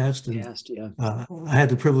book Cast, and I had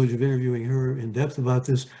the privilege of interviewing her in depth about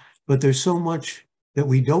this. But there's so much that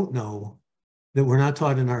we don't know that we're not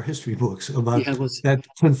taught in our history books about that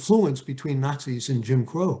confluence between Nazis and Jim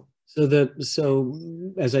Crow. So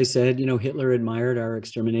as I said, Hitler admired our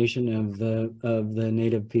extermination of the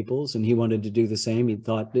native peoples, and he wanted to do the same. He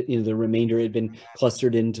thought that the remainder had been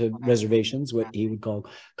clustered into reservations, what he would call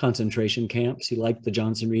concentration camps. He liked the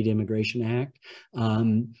Johnson-Reed Immigration Act.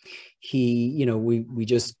 We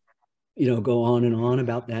just go on and on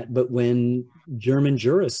about that. But when German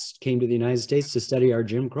jurists came to the United States to study our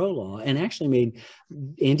Jim Crow law, and actually made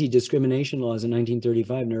anti-discrimination laws in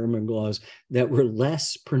 1935, Nuremberg laws, that were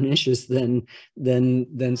less pernicious than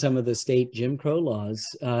some of the state Jim Crow laws,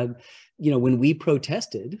 when we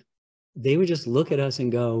protested, they would just look at us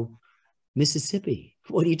and go, "Mississippi,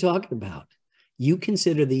 what are you talking about? You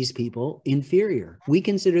consider these people inferior. We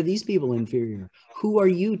consider these people inferior. Who are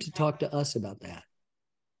you to talk to us about that?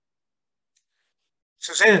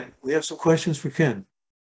 Suzanne, we have some questions for Ken.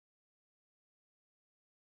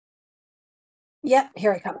 Yep,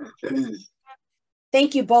 here I come.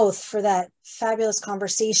 Thank you both for that fabulous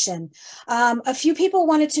conversation. A few people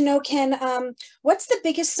wanted to know, Ken, what's the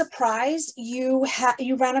biggest surprise you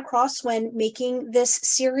ran across when making this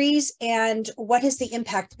series, and what has the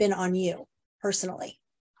impact been on you personally?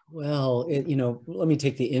 Well, let me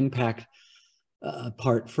take the impact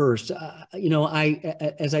part first.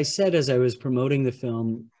 As I said, as I was promoting the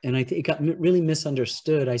film, and I think it got really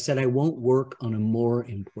misunderstood, I said I won't work on a more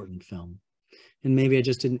important film. And maybe I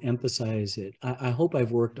just didn't emphasize it. I hope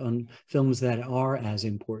I've worked on films that are as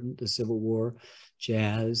important: the Civil War,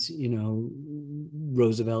 jazz,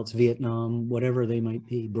 Roosevelt's Vietnam, whatever they might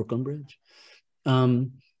be, Brooklyn Bridge.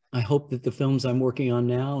 I hope that the films I'm working on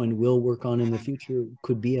now and will work on in the future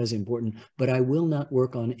could be as important, but I will not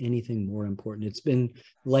work on anything more important. It's been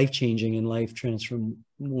life-changing and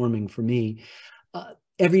life-transforming for me.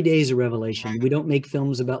 Every day is a revelation. We don't make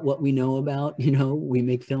films about what we know about, we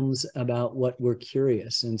make films about what we're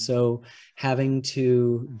curious. And so having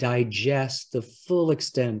to digest the full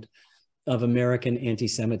extent of American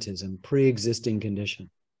anti-Semitism, pre-existing condition,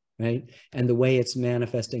 right? And the way it's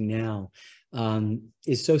manifesting now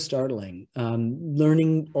is so startling.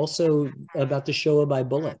 Learning also about the Shoah by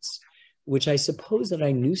bullets, which I suppose that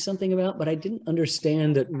I knew something about, but I didn't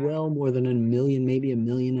understand that well more than 1 million, maybe 1.5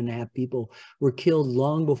 million people were killed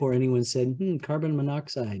long before anyone said, carbon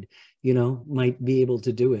monoxide, might be able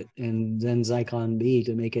to do it. And then Zyklon B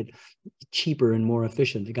to make it cheaper and more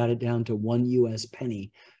efficient. They got it down to 1 US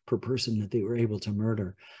penny per person that they were able to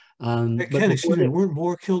murder. Ken, excuse me, weren't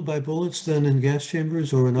more killed by bullets than in gas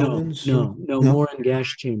chambers or in ovens? No, more in gas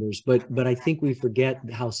chambers. But I think we forget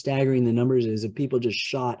how staggering the numbers is of people just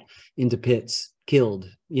shot into pits, killed,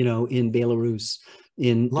 in Belarus.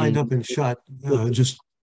 Lined up and shot,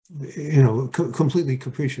 completely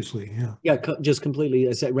capriciously. Yeah. Yeah, just completely,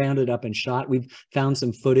 I said, rounded up and shot. We've found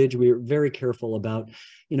some footage. We were very careful about,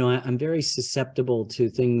 I'm very susceptible to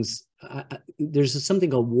things. There's something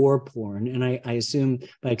called war porn, and I assume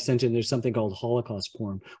by extension there's something called Holocaust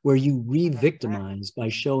porn, where you re-victimize by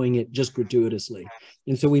showing it just gratuitously.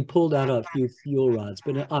 And so we pulled out a few fuel rods,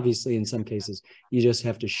 but obviously in some cases you just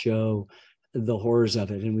have to show the horrors of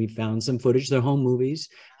it. And we found some footage. They're home movies,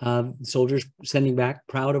 soldiers sending back,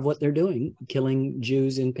 proud of what they're doing, killing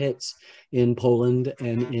Jews in pits in Poland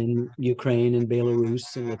and in Ukraine and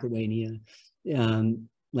Belarus and Lithuania,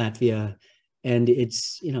 Latvia. And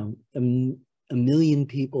it's, 1 million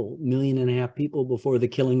people, 1.5 million people before the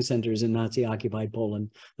killing centers in Nazi-occupied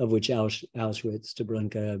Poland, of which Auschwitz,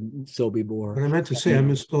 Treblinka, Sobibor. But I meant to say, I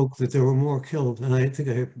misspoke, that there were more killed. And I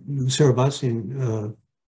think Sarah Bastian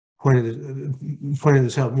pointed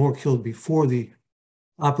this out, more killed before the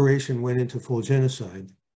operation went into full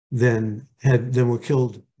genocide than were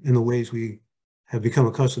killed in the ways we have become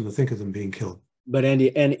accustomed to think of them being killed. But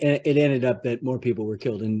Andy, and it ended up that more people were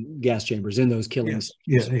killed in gas chambers in those killings.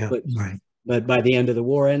 Yes. Yeah, right. But by the end of the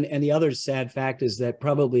war, and the other sad fact is that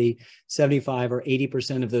probably 75 or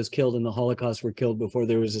 80% of those killed in the Holocaust were killed before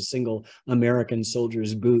there was a single American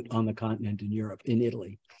soldier's boot on the continent in Europe, in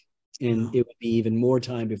Italy. And it would be even more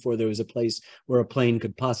time before there was a place where a plane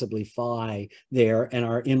could possibly fly there, and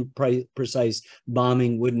our imprecise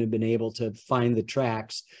bombing wouldn't have been able to find the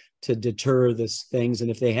tracks to deter these things.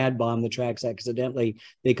 And if they had bombed the tracks accidentally,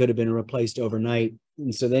 they could have been replaced overnight.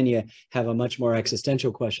 And so then you have a much more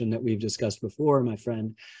existential question that we've discussed before, my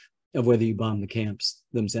friend, of whether you bomb the camps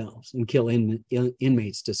themselves and kill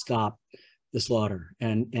inmates to stop the slaughter.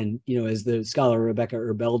 And as the scholar Rebecca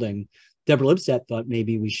Erbelding, Deborah Lipstadt thought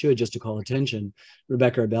maybe we should, just to call attention.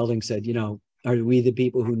 Rebecca Erbelding said, are we the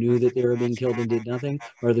people who knew that they were being killed and did nothing,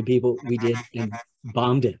 or the people we did and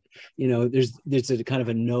bombed it? There's a kind of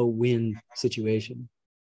a no-win situation.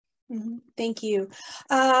 Thank you.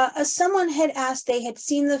 Someone had asked, they had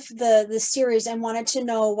seen the series and wanted to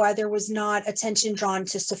know why there was not attention drawn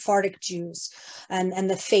to Sephardic Jews and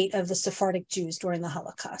the fate of the Sephardic Jews during the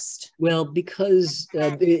Holocaust. Well, because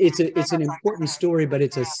it's an important story, but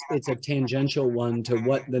it's a tangential one to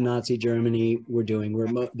what the Nazi Germany were doing.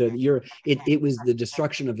 It was the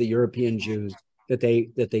destruction of the European Jews that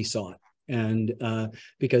they sought. And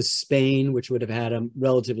because Spain, which would have had a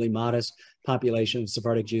relatively modest population of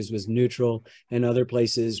Sephardic Jews, was neutral, and other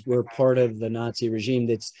places were part of the Nazi regime,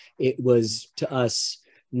 it was to us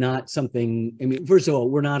not something. I mean, first of all,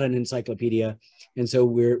 we're not an encyclopedia, and so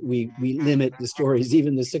we limit the stories.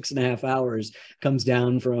 Even the 6.5 hours comes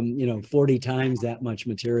down from 40 times that much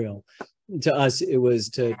material. To us, it was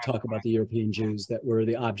to talk about the European Jews that were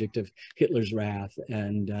the object of Hitler's wrath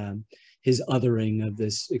and his othering of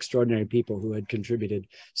this extraordinary people who had contributed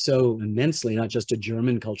so immensely, not just to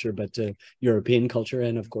German culture, but to European culture,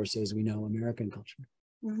 and of course, as we know, American culture.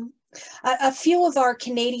 Mm-hmm. A few of our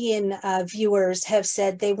Canadian viewers have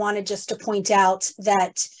said they wanted just to point out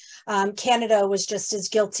that Canada was just as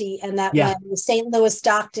guilty, and that when the St. Louis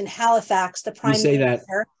docked in Halifax, the Prime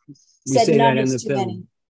Minister said none is too many.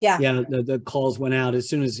 Yeah, the calls went out as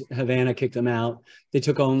soon as Havana kicked them out. They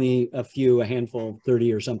took only a handful,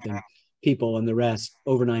 30 or something people, and the rest,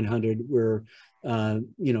 over 900, were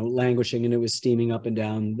languishing, and it was steaming up and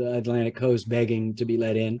down the Atlantic coast begging to be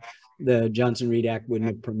let in. The Johnson-Reed Act wouldn't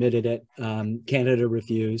have permitted it. Canada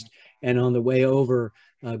refused. And on the way over,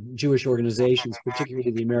 Jewish organizations, particularly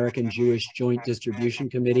the American Jewish Joint Distribution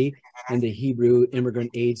Committee and the Hebrew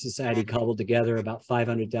Immigrant Aid Society, cobbled together about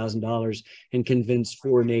 $500,000 and convinced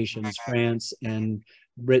 4 nations, France and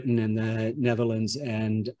Britain and the Netherlands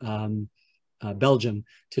and Belgium,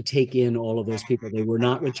 to take in all of those people. They were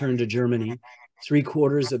not returned to Germany.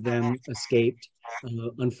 3/4 of them escaped.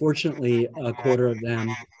 Unfortunately, a quarter of them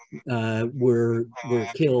were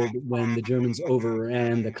killed when the Germans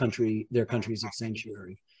overran their countries of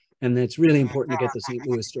sanctuary. And it's really important to get the St.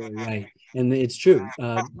 Louis story right. And it's true.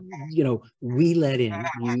 We let in,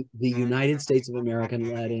 the United States of America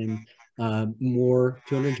let in more,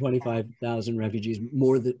 225,000 refugees,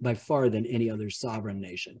 by far than any other sovereign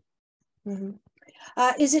nation. Mm-hmm.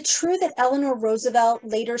 Is it true that Eleanor Roosevelt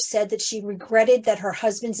later said that she regretted that her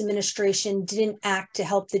husband's administration didn't act to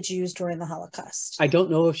help the Jews during the Holocaust? I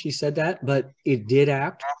don't know if she said that, but it did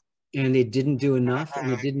act, and it didn't do enough,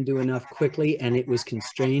 and it didn't do enough quickly, and it was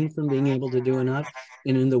constrained from being able to do enough.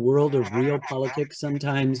 And in the world of real politics,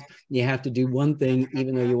 sometimes you have to do one thing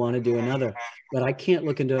even though you want to do another. But I can't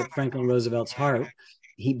look into Franklin Roosevelt's heart.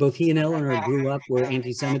 Both he and Eleanor grew up where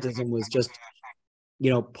anti-Semitism was just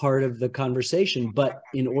part of the conversation. But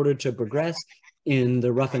in order to progress in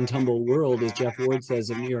the rough and tumble world, as Jeff Ward says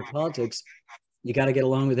in New York politics, you got to get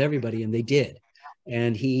along with everybody, and they did.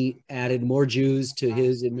 And he added more Jews to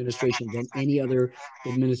his administration than any other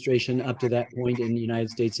administration up to that point in United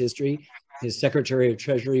States history. His Secretary of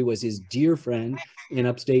Treasury was his dear friend and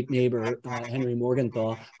upstate neighbor, Henry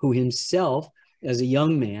Morgenthau, who himself, as a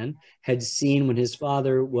young man, had seen, when his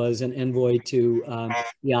father was an envoy to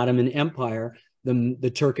the Ottoman Empire,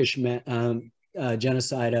 the Turkish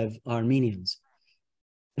genocide of Armenians.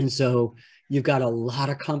 And so you've got a lot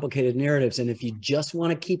of complicated narratives. And if you just want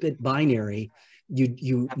to keep it binary,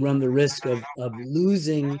 you run the risk of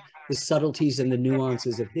losing the subtleties and the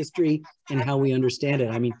nuances of history and how we understand it.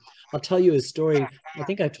 I mean, I'll tell you a story. I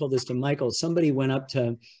think I've told this to Michael. Somebody went up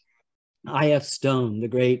to I.F. Stone, the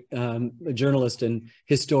great journalist and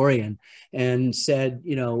historian, and said,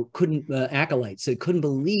 acolyte said, couldn't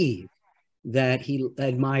believe that he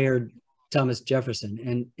admired Thomas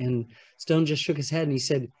Jefferson. And Stone just shook his head and he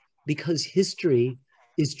said, because history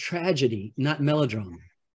is tragedy, not melodrama.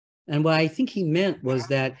 And what I think he meant was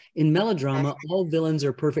that in melodrama, all villains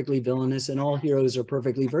are perfectly villainous and all heroes are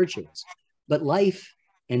perfectly virtuous. But life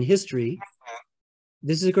and history,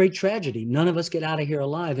 this is a great tragedy. None of us get out of here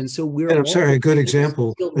alive. And so we're— And I'm sorry, a good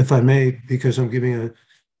example, if I may, because I'm giving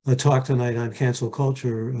a talk tonight on cancel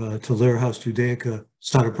culture to Lair House Judaica.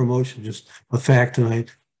 It's not a promotion, just a fact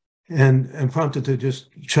tonight. And I'm prompted to just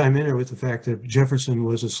chime in here with the fact that Jefferson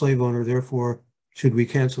was a slave owner, therefore, should we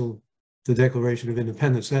cancel the Declaration of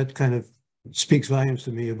Independence? That kind of speaks volumes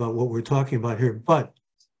to me about what we're talking about here. But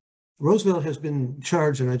Roosevelt has been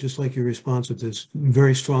charged, and I just like your response to this,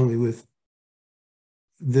 very strongly with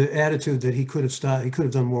the attitude that he could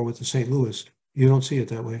have done more with the St. Louis. You don't see it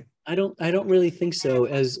that way? I don't really think so.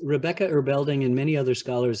 As Rebecca Erbelding and many other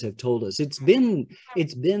scholars have told us, he's been the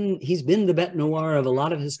bête noire of a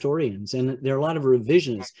lot of historians, and there are a lot of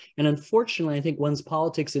revisionists. And unfortunately, I think one's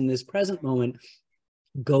politics in this present moment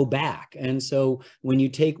go back. And so when you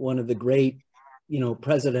take one of the great,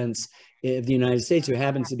 presidents of the United States who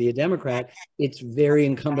happens to be a Democrat, it's very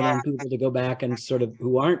incumbent on people to go back and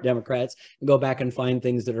who aren't Democrats, and go back and find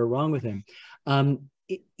things that are wrong with him.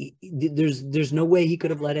 There's no way he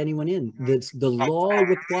could have let anyone in. The law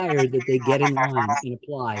required that they get in line and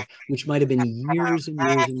apply, which might have been years and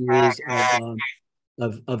years and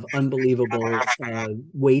years of unbelievable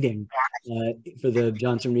waiting for the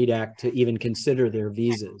Johnson-Reed Act to even consider their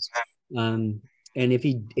visas. And if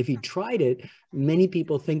he tried it, many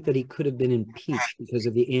people think that he could have been impeached because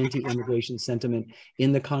of the anti-immigration sentiment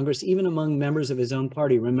in the Congress, even among members of his own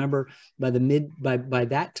party. Remember, by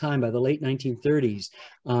that time, by the late 1930s,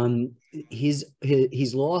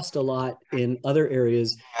 he's lost a lot in other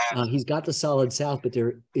areas. He's got the solid South, but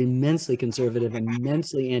they're immensely conservative,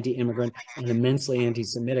 immensely anti-immigrant, and immensely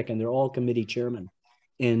anti-Semitic, and they're all committee chairmen.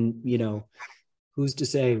 And, you know, who's to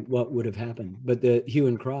say what would have happened? But the hue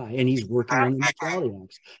and cry, and he's working on the Neutrality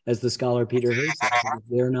Acts, as the scholar Peter Hayes says. If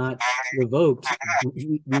they're not revoked,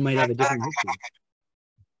 we might have a different history.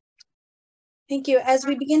 Thank you. As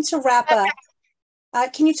we begin to wrap up,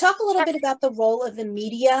 can you talk a little bit about the role of the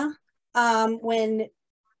media when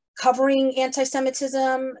covering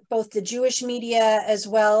anti-Semitism, both the Jewish media as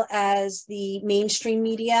well as the mainstream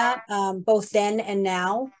media, both then and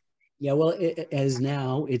now? Yeah, well, as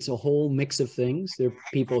now, it's a whole mix of things. There are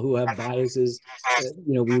people who have biases,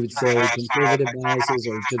 you know, we would say conservative biases,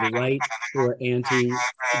 or to the right, who are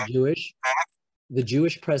anti-Jewish. The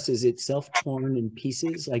Jewish press is itself torn in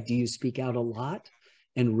pieces. Like, do you speak out a lot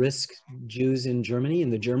and risk Jews in Germany?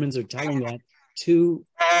 And the Germans are telling that to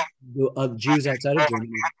Jews outside of Germany.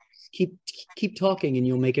 Keep talking and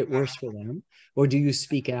you'll make it worse for them. Or do you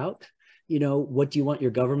speak out? You know, what do you want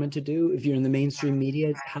your government to do? If you're in the mainstream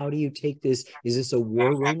media, how do you take this? Is this a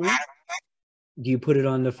war rumor? Do you put it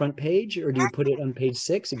on the front page, or do you put it on page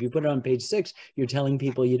 6? If you put it on page 6, you're telling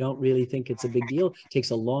people you don't really think it's a big deal. It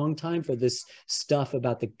takes a long time for this stuff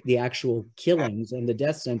about the actual killings and the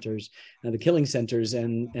death centers, and the killing centers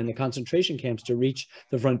and the concentration camps to reach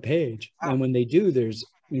the front page. And when they do, there's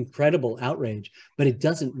incredible outrage, but it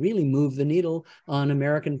doesn't really move the needle on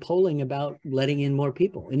American polling about letting in more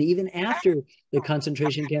people. And even after the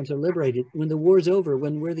concentration camps are liberated, when the war's over,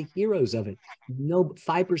 when we're the heroes of it, no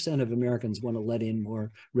 5% of Americans want to let in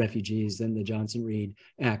more refugees than the Johnson-Reed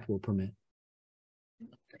Act will permit.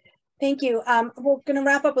 Thank you. We're going to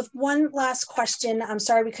wrap up with one last question. I'm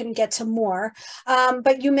sorry we couldn't get to more,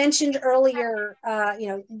 but you mentioned earlier, you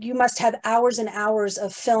know, you must have hours and hours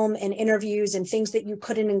of film and interviews and things that you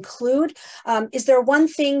couldn't include. Is there one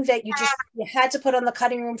thing that you had to put on the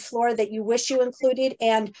cutting room floor that you wish you included?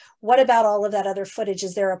 And what about all of that other footage?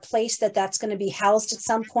 Is there a place that's going to be housed at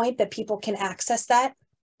some point that people can access that?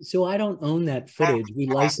 So I don't own that footage. We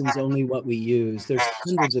license only what we use. There's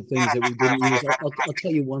hundreds of things that we didn't use. I'll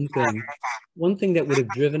tell you one thing. One thing that would have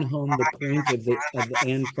driven home the point of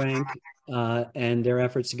Anne Frank and their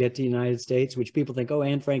efforts to get to the United States, which people think, oh,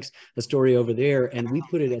 Anne Frank's a story over there. And we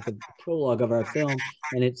put it at the prologue of our film,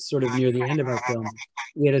 and it's sort of near the end of our film.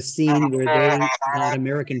 We had a scene where they got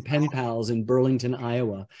American pen pals in Burlington,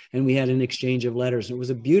 Iowa, and we had an exchange of letters. And it was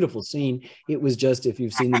a beautiful scene. It was just, if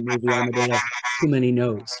you've seen the movie Armadillo, too many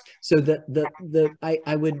notes. So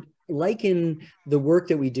I would liken the work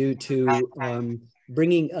that we do to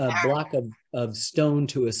bringing a block of stone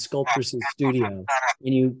to a sculptor's studio,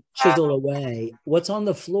 and you chisel away. What's on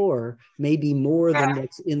the floor may be more than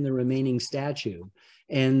what's in the remaining statue.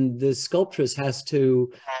 And the sculptress has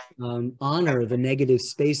to honor the negative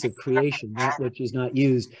space of creation, that which is not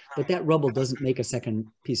used. But that rubble doesn't make a second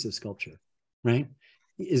piece of sculpture, right?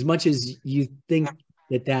 As much as you think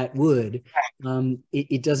that would,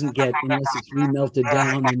 it doesn't get, unless it's remelted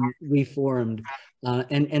down and reformed.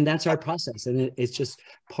 And that's our process. And it's just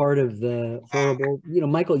part of the horrible, you know,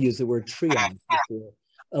 Michael used the word triage before.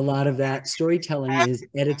 A lot of that storytelling is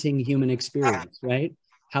editing human experience, right?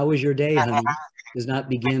 How was your day, honey? Does not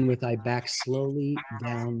begin with I back slowly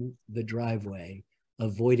down the driveway,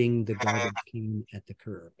 avoiding the garbage can at the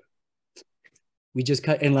curb. We just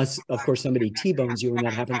cut, unless, of course, somebody T-bones you and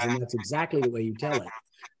that happens, and that's exactly the way you tell it.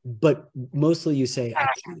 But mostly you say, I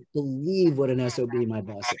can't believe what an SOB my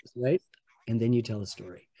boss is, right? And then you tell a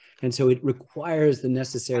story. And so it requires the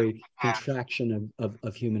necessary contraction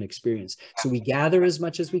of human experience. So we gather as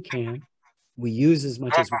much as we can. We use as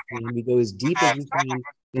much as we can. We go as deep as we can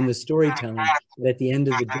in the storytelling. But at the end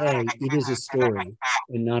of the day, it is a story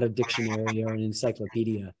and not a dictionary or an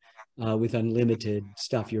encyclopedia with unlimited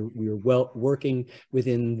stuff. We're working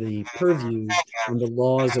within the purviews and the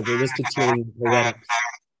laws of Aristotelian poetics.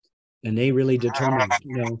 And they really determine,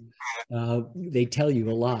 you know, they tell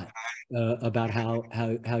you a lot about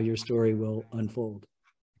how your story will unfold.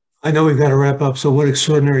 I know we've got to wrap up. So what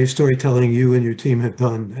extraordinary storytelling you and your team have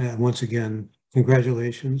done. Once again,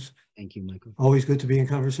 congratulations. Thank you, Michael. Always good to be in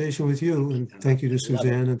conversation with you. And thank you to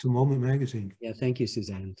Suzanne and to Moment Magazine. Yeah, thank you,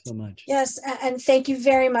 Suzanne, so much. Yes, and thank you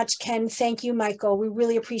very much, Ken. Thank you, Michael. We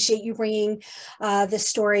really appreciate you bringing this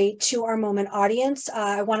story to our Moment audience.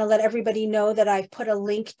 I want to let everybody know that I've put a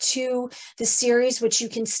link to the series, which you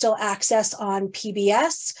can still access on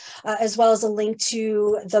PBS, as well as a link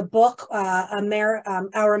to the book, Our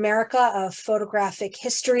America, of Photographic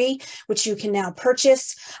History, which you can now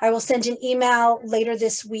purchase. I will send an email later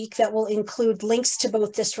this week that will include links to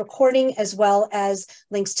both this recording as well as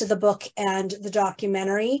links to the book and the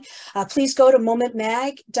documentary. Please go to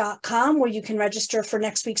momentmag.com where you can register for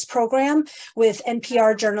next week's program with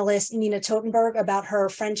NPR journalist Nina Totenberg about her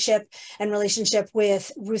friendship and relationship with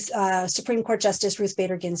Supreme Court Justice Ruth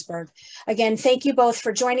Bader Ginsburg. Again, thank you both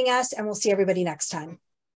for joining us, and we'll see everybody next time.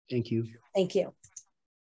 Thank you. Thank you.